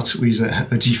starts with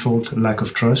a default lack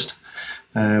of trust,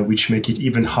 which make it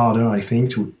even harder, I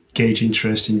think, to gauge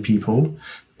interest in people.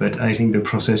 But I think the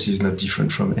process is not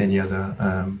different from any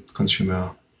other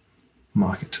consumer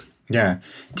market. Yeah.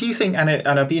 Do you think, and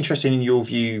I'd be interested in your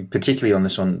view, particularly on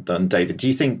this one, David, do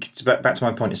you think, back to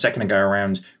my point a second ago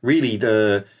around really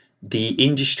the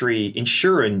industry,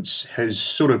 insurance has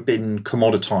sort of been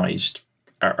commoditized,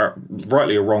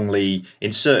 rightly or wrongly,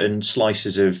 in certain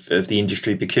slices of the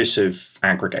industry because of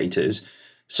aggregators.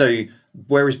 So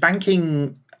whereas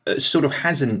banking sort of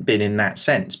hasn't been in that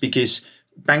sense, because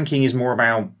banking is more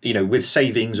about, with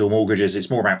savings or mortgages, it's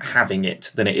more about having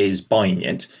it than it is buying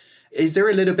it. Is there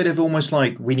a little bit of almost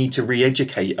like we need to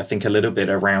re-educate, I think, a little bit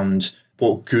around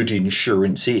what good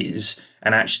insurance is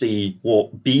and actually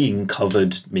what being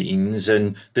covered means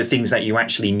and the things that you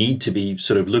actually need to be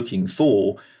sort of looking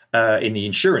for in the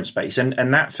insurance space,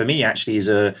 and that for me actually is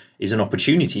an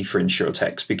opportunity for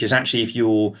insurtechs, because actually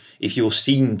if you're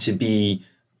seen to be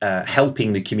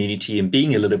helping the community and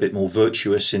being a little bit more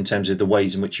virtuous in terms of the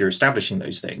ways in which you're establishing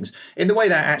those things, in the way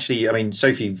that actually, I mean,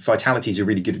 Sophie, Vitality is a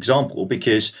really good example,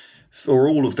 because for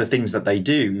all of the things that they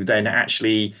do, then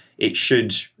actually it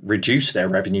should reduce their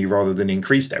revenue rather than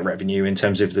increase their revenue in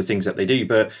terms of the things that they do,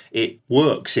 but it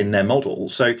works in their model.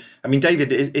 So, I mean,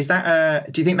 David, is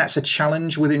that do you think that's a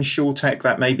challenge with insurtech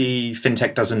that maybe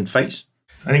fintech doesn't face?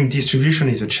 I think distribution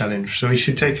is a challenge. So if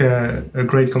you take a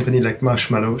great company like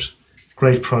Marshmallows,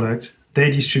 great product, they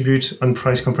distribute on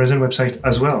price comparison website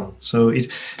as well. So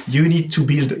you need to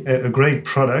build a great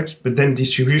product, but then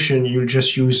distribution, you'll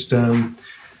just use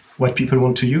what people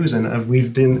want to use. And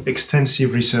we've done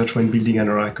extensive research when building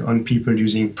Anorak on people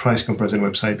using price comparison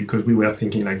website, because we were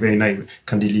thinking like very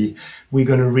candidly, we're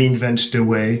going to reinvent the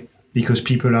way, because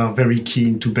people are very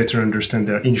keen to better understand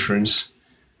their insurance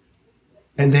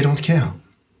and they don't care.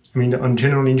 I mean, on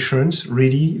general insurance,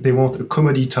 really, they want a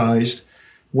commoditized,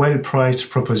 well-priced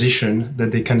proposition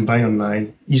that they can buy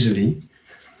online easily.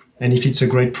 And if it's a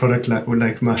great product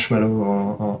like Marshmallow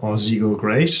or Zigo,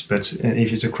 great. But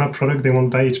if it's a crap product, they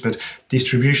won't buy it. But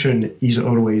distribution is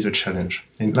always a challenge.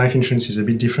 And life insurance is a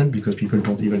bit different, because people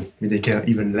they care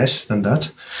even less than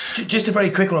that. Just a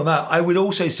very quick one on that. I would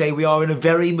also say we are in a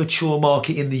very mature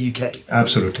market in the UK.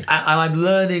 Absolutely. And I'm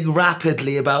learning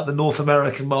rapidly about the North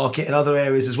American market and other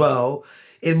areas as well,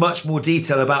 in much more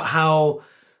detail about how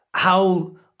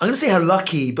I'm going to say how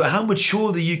lucky, but how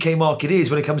mature the UK market is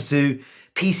when it comes to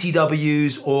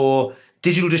PCWs or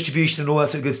digital distribution and all that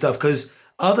sort of good stuff, because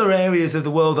other areas of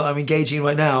the world that I'm engaging in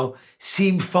right now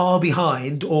seem far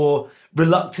behind or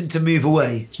reluctant to move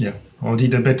away. Yeah, or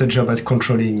did a better job at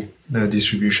controlling the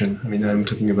distribution. I mean, I'm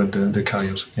talking about the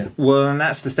carriers. Yeah. Well, and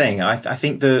that's the thing. I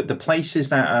think the places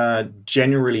that are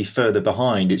generally further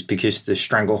behind, it's because the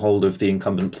stranglehold of the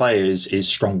incumbent players is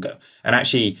stronger. And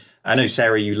actually, I know,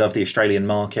 Sarah, you love the Australian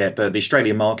market, but the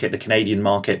Australian market, the Canadian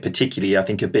market particularly, I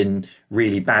think have been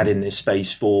really bad in this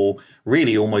space for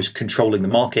really almost controlling the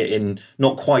market in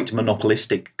not quite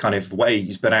monopolistic kind of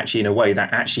ways, but actually in a way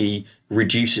that actually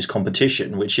reduces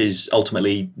competition, which is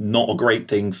ultimately not a great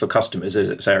thing for customers, is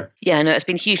it, Sarah? Yeah, no, it's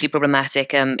been hugely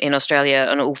problematic in Australia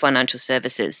on all financial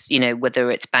services,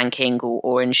 whether it's banking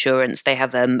or insurance. They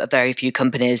have a very few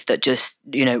companies that just,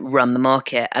 run the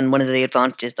market. And one of the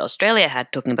advantages that Australia had,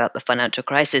 talking about the financial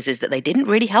crisis, is that they didn't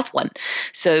really have one.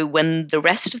 So when the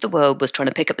rest of the world was trying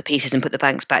to pick up the pieces and put the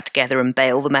banks back together and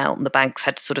bail them out, and the banks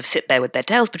had to sort of sit there with their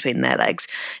tails between their legs,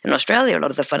 in Australia, a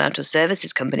lot of the financial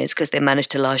services companies, because they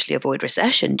managed to largely avoid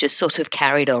recession, just sort of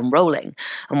carried on rolling.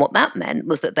 And what that meant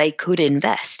was that they could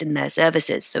invest in their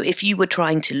services. So if you were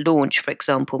trying to launch, for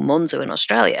example, Monzo in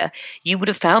Australia, you would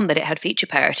have found that it had feature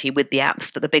parity with the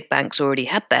apps that the big banks already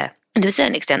had there. And to a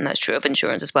certain extent, that's true of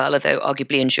insurance as well, although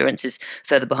arguably insurance is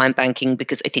further behind banking,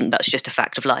 because I think that's just a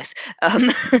fact of life.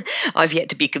 I've yet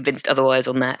to be convinced otherwise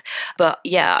on that. But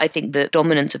yeah, I think the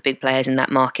dominance of big players in that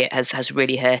market has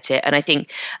really hurt it. And I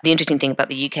think the interesting thing about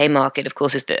the UK market, of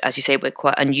course, is that, as you say, we're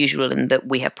quite unusual in that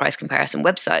we have price comparison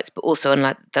websites, but also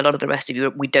unlike a lot of the rest of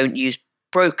Europe, we don't use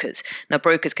brokers. Now,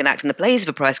 brokers can act in the place of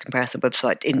a price comparison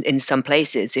website in some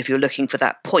places if you're looking for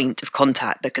that point of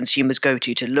contact that consumers go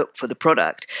to look for the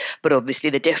product. But obviously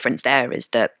the difference there is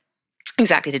that,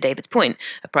 exactly to David's point,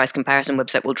 a price comparison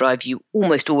website will drive you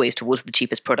almost always towards the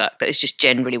cheapest product. But it's just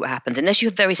generally what happens. Unless you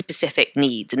have very specific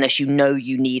needs, unless you know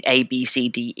you need A, B, C,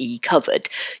 D, E covered,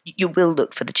 you will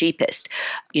look for the cheapest.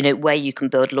 Where you can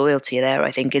build loyalty there,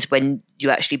 I think, is when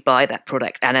you actually buy that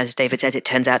product. And as David says, it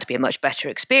turns out to be a much better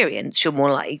experience. You're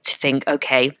more likely to think,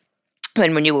 okay,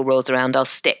 when renewal rolls around, I'll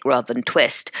stick rather than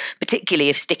twist, particularly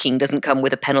if sticking doesn't come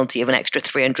with a penalty of an extra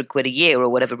 300 quid a year or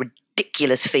whatever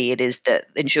ridiculous fee it is that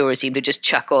insurers seem to just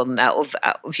chuck on out of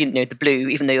the blue,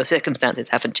 even though your circumstances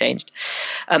haven't changed.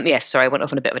 Yes, sorry, I went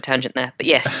off on a bit of a tangent there, but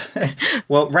yes.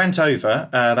 Well, rant over.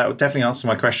 That would definitely answer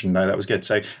my question, though. That was good.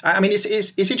 So, I mean, it's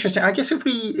interesting. I guess if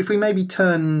we maybe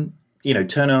turn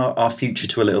our future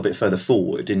to a little bit further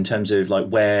forward in terms of like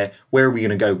where are we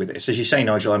going to go with this? As you say,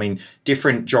 Nigel, I mean,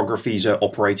 different geographies are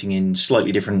operating in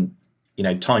slightly different,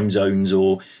 time zones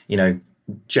or,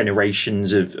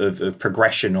 generations of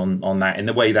progression on that, in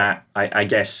the way that I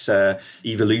guess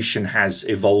evolution has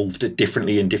evolved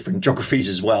differently in different geographies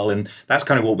as well. And that's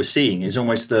kind of what we're seeing, is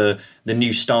almost the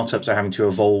new startups are having to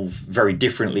evolve very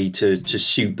differently to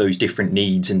suit those different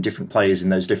needs and different players in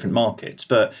those different markets.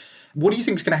 But what do you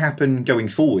think is going to happen going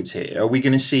forwards here? Are we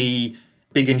going to see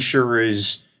big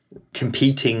insurers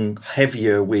competing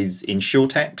heavier with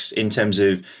insurtechs in terms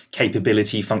of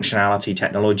capability, functionality,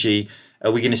 technology?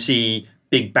 Are we going to see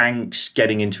big banks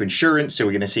getting into insurance? Are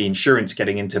we going to see insurance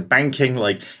getting into banking?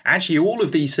 Like, actually, all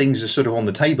of these things are sort of on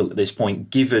the table at this point,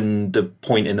 given the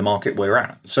point in the market we're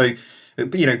at. So,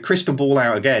 crystal ball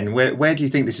out again. Where do you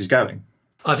think this is going?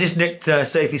 I've just nicked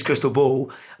Sophie's crystal ball.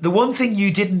 The one thing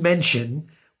you didn't mention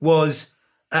was,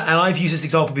 and I've used this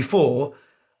example before,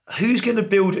 who's going to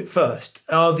build it first?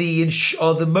 Are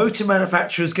the motor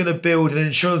manufacturers going to build an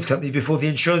insurance company before the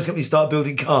insurance companies start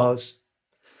building cars?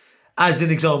 As an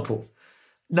example.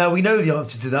 Now, we know the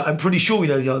answer to that. I'm pretty sure we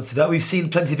know the answer to that. We've seen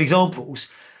plenty of examples.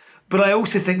 But I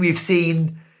also think we've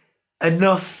seen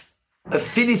enough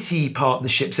affinity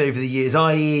partnerships over the years,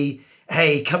 i.e.,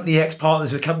 hey, company X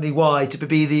partners with company Y to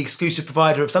be the exclusive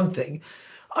provider of something.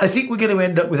 I think we're going to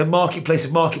end up with a marketplace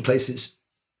of marketplaces.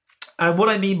 And what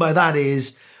I mean by that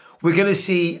is we're going to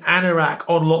see Anorak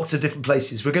on lots of different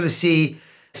places. We're going to see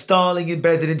Starling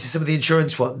embedded into some of the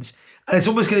insurance ones. And it's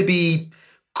almost going to be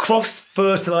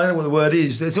cross-fertile, I don't know what the word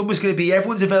is. It's almost going to be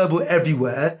everyone's available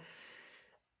everywhere.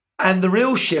 And the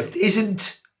real shift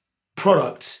isn't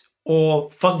product or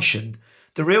function.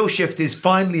 The real shift is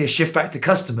finally a shift back to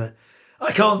customer.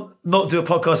 I can't not do a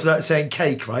podcast without saying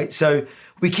cake, right? So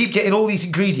we keep getting all these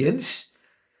ingredients,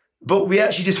 but we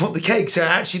actually just want the cake. So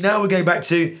actually now we're going back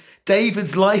to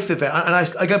David's life event. And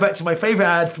I go back to my favorite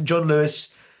ad from John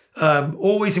Lewis,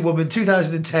 Always a Woman,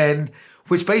 2010,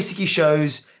 which basically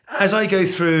shows as I go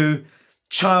through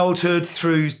childhood,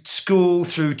 through school,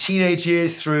 through teenage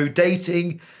years, through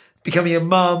dating, becoming a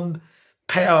mum,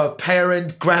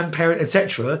 parent, grandparent,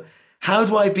 etc., how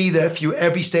do I be there for you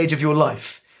every stage of your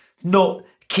life? Not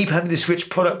keep having to switch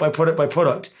product by product by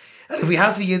product. And if we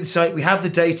have the insight, we have the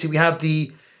data, we have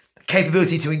the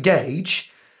capability to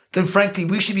engage, then frankly,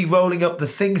 we should be rolling up the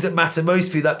things that matter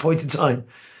most for you at that point in time.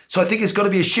 So I think it's got to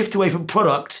be a shift away from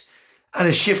product and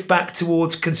a shift back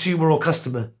towards consumer or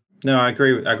customer. No, I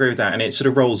agree with that. And it sort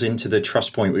of rolls into the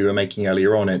trust point we were making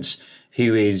earlier on. It's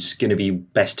who is going to be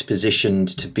best positioned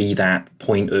to be that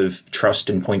point of trust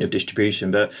and point of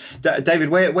distribution. But David,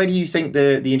 where do you think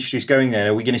the industry is going then?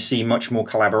 Are we going to see much more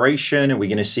collaboration? Are we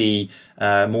going to see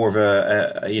more of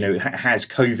has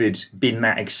COVID been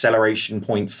that acceleration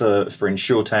point for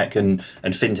insurtech and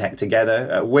fintech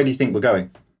together? Where do you think we're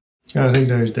going? I think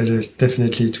there is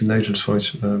definitely, to Nigel's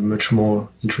voice, much more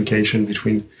intrication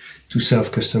between to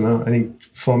serve customer. I think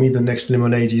for me, the next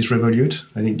lemonade is Revolut.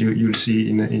 I think you'll see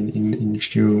in a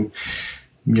few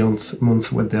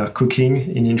months what they are cooking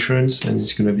in insurance, and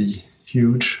it's going to be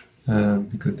huge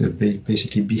because they've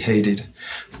basically beheaded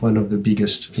one of the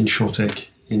biggest insurtech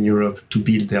in Europe to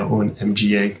build their own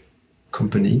MGA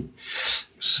company.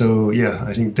 So yeah,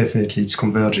 I think definitely it's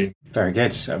converging. Very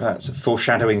good. That's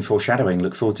foreshadowing.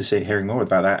 Look forward to hearing more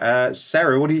about that.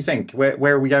 Sarah, what do you think?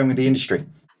 Where are we going with the industry?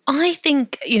 I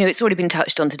think, it's already been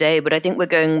touched on today, but I think we're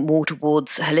going more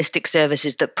towards holistic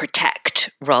services that protect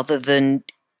rather than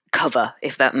cover,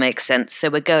 if that makes sense. So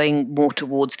we're going more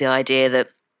towards the idea that,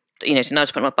 so now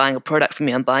I'm not buying a product from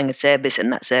you, I'm buying a service,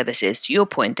 and that service is, to your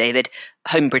point, David,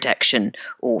 home protection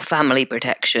or family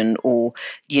protection or,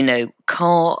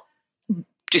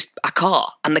 just a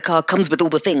car, and the car comes with all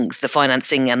the things, the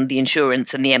financing and the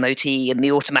insurance and the MOT and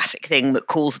the automatic thing that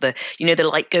calls the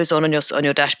light goes on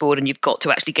your dashboard, and you've got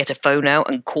to actually get a phone out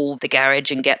and call the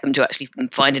garage and get them to actually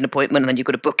find an appointment, and then you've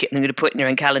got to book it and then you've got to put it in your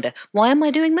own calendar. Why am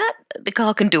I doing that? The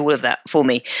car can do all of that for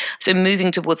me. So moving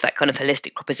towards that kind of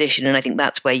holistic proposition, and I think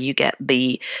that's where you get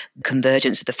the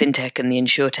convergence of the fintech and the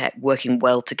insurtech working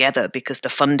well together, because the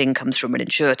funding comes from an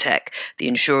insurtech, the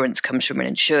insurance comes from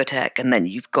an insurtech, and then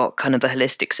you've got kind of a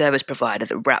holistic service provider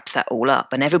that wraps that all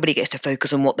up, and everybody gets to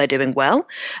focus on what they're doing well.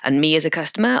 And me as a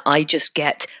customer, I just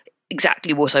get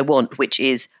exactly what I want, which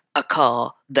is a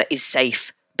car that is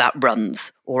safe, that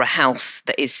runs, or a house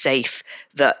that is safe,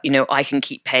 that I can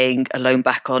keep paying a loan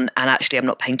back on, and actually I'm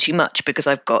not paying too much because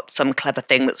I've got some clever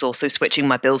thing that's also switching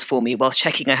my bills for me whilst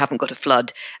checking I haven't got a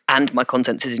flood and my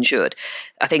contents is insured.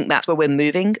 I think that's where we're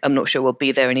moving. I'm not sure we'll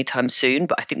be there anytime soon,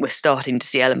 but I think we're starting to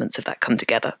see elements of that come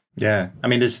together. Yeah, I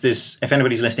mean, there's if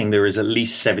anybody's listening, there is at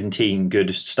least 17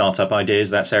 good startup ideas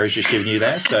that Sarah's just given you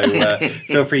there. So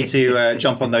feel free to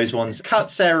jump on those ones. Cut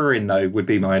Sarah in, though, would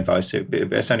be my advice.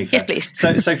 It's only fair. Yes, please.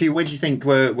 So, Sophie, where do you think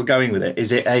we're we're going with it?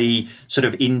 Is it a sort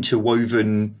of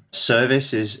interwoven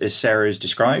service as Sarah has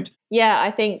described? Yeah,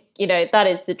 I think, that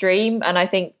is the dream. And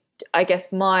I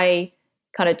guess my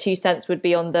kind of 2 cents would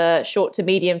be on the short to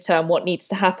medium term. What needs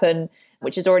to happen,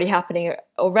 which is already happening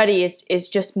already, is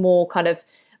just more kind of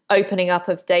opening up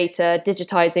of data,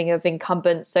 digitizing of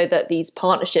incumbents so that these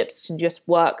partnerships can just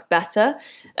work better.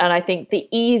 And I think the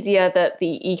easier that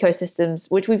the ecosystems,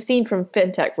 which we've seen from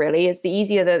fintech really, is the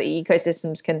easier that the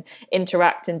ecosystems can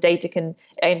interact and data can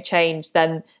change,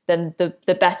 then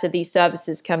the better these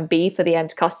services can be for the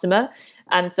end customer.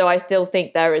 And so I still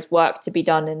think there is work to be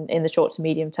done in the short to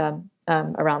medium term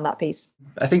around that piece.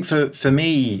 I think for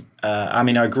me,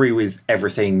 I agree with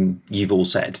everything you've all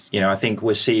said. I think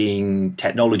we're seeing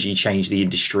technology change the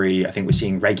industry. I think we're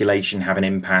seeing regulation have an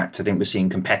impact. I think we're seeing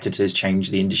competitors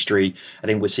change the industry. I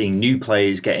think we're seeing new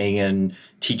players getting and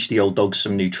teach the old dogs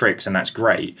some new tricks, and that's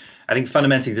great. I think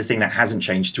fundamentally the thing that hasn't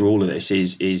changed through all of this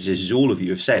is as all of you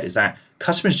have said, is that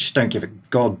customers just don't give a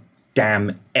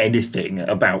goddamn anything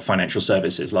about financial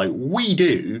services like we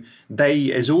do.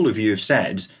 They, as all of you have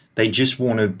said, they just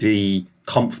want to be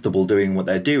comfortable doing what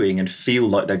they're doing and feel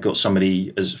like they've got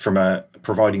somebody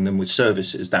providing them with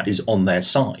services that is on their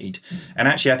side. And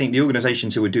actually, I think the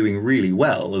organizations who are doing really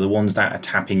well are the ones that are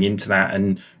tapping into that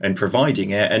and providing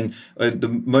it. And at the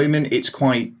moment, it's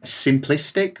quite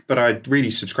simplistic, but I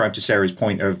really subscribe to Sarah's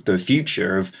point of the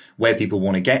future of where people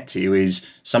want to get to is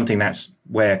something that's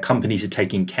where companies are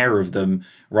taking care of them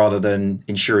rather than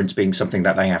insurance being something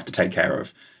that they have to take care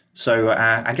of. So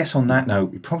I guess on that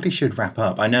note, we probably should wrap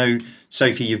up. I know,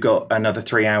 Sophie, you've got another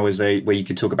 3 hours where you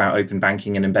could talk about open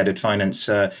banking and embedded finance.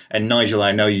 And Nigel,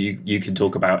 I know you can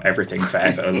talk about everything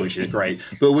forever, which is great.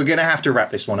 But we're going to have to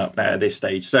wrap this one up now at this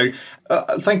stage. So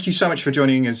thank you so much for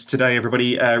joining us today,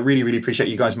 everybody. Really, really appreciate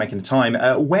you guys making the time.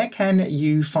 Where can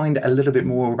you find a little bit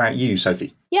more about you,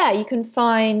 Sophie? Yeah, you can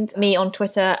find me on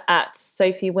Twitter at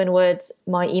Sophie Winwood.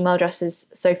 My email address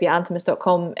is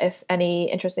sophie@anthemis.com. If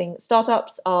any interesting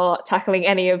startups are tackling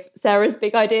any of Sarah's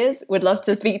big ideas, would love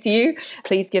to speak to you.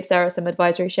 Please give Sarah some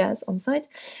advisory shares on the side.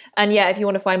 And yeah, if you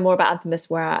want to find more about Anthemis,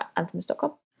 we're at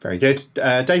anthemis.com. Very good.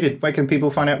 David, where can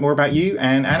people find out more about you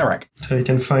and Anorak? So you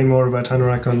can find more about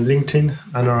Anorak on LinkedIn,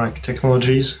 Anorak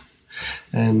Technologies.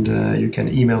 And you can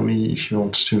email me if you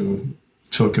want to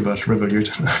talk about Revolut.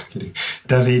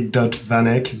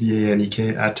 David.vanek,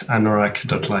 VANEK,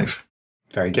 @anorak.life.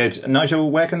 Very good. Nigel,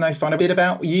 where can they find a bit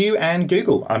about you and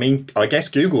Google? I guess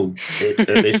Google it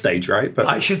at this stage, right? But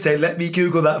I should say, let me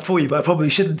Google that for you, but I probably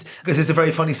shouldn't because it's a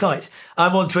very funny site.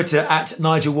 I'm on Twitter at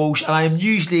Nigel Walsh, and I am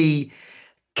usually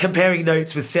comparing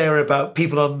notes with Sarah about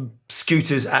people on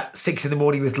scooters at 6 a.m.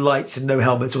 with lights and no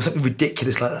helmets or something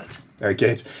ridiculous like that. Very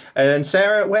good. And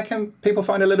Sarah, where can people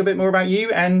find a little bit more about you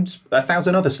and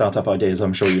 1,000 other startup ideas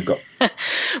I'm sure you've got?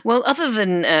 Well, other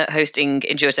than hosting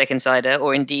InsurTech Insider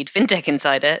or indeed FinTech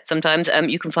Insider, sometimes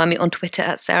you can find me on Twitter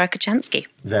at Sarah Kachansky.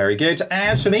 Very good.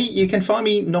 As for me, you can find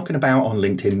me knocking about on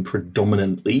LinkedIn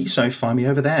predominantly, so find me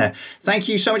over there. Thank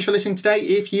you so much for listening today.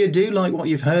 If you do like what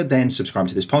you've heard, then subscribe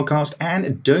to this podcast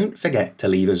and don't forget to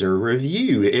leave us a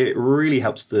review. It really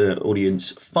helps the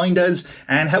audience find us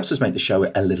and helps us make the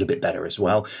show a little bit better as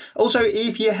well. Also,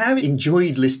 if you have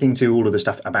enjoyed listening to all of the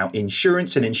stuff about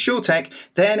insurance and insurtech,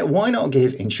 then why not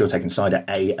give InsurTech Insider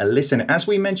a listen? As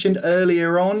we mentioned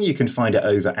earlier on, you can find it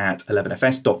over at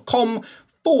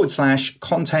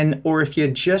 11fs.com/content, or if you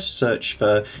just search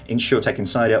for InsurTech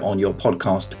Insider on your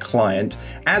podcast client.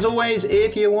 As always,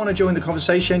 if you want to join the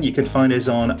conversation, you can find us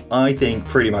on, I think,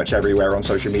 pretty much everywhere on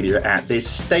social media at this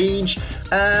stage,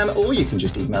 or you can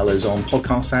just email us on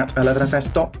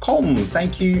podcasts@11fs.com.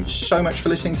 Thank you so much for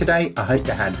listening today. I hope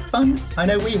you had fun. I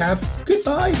know we have.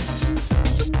 Goodbye.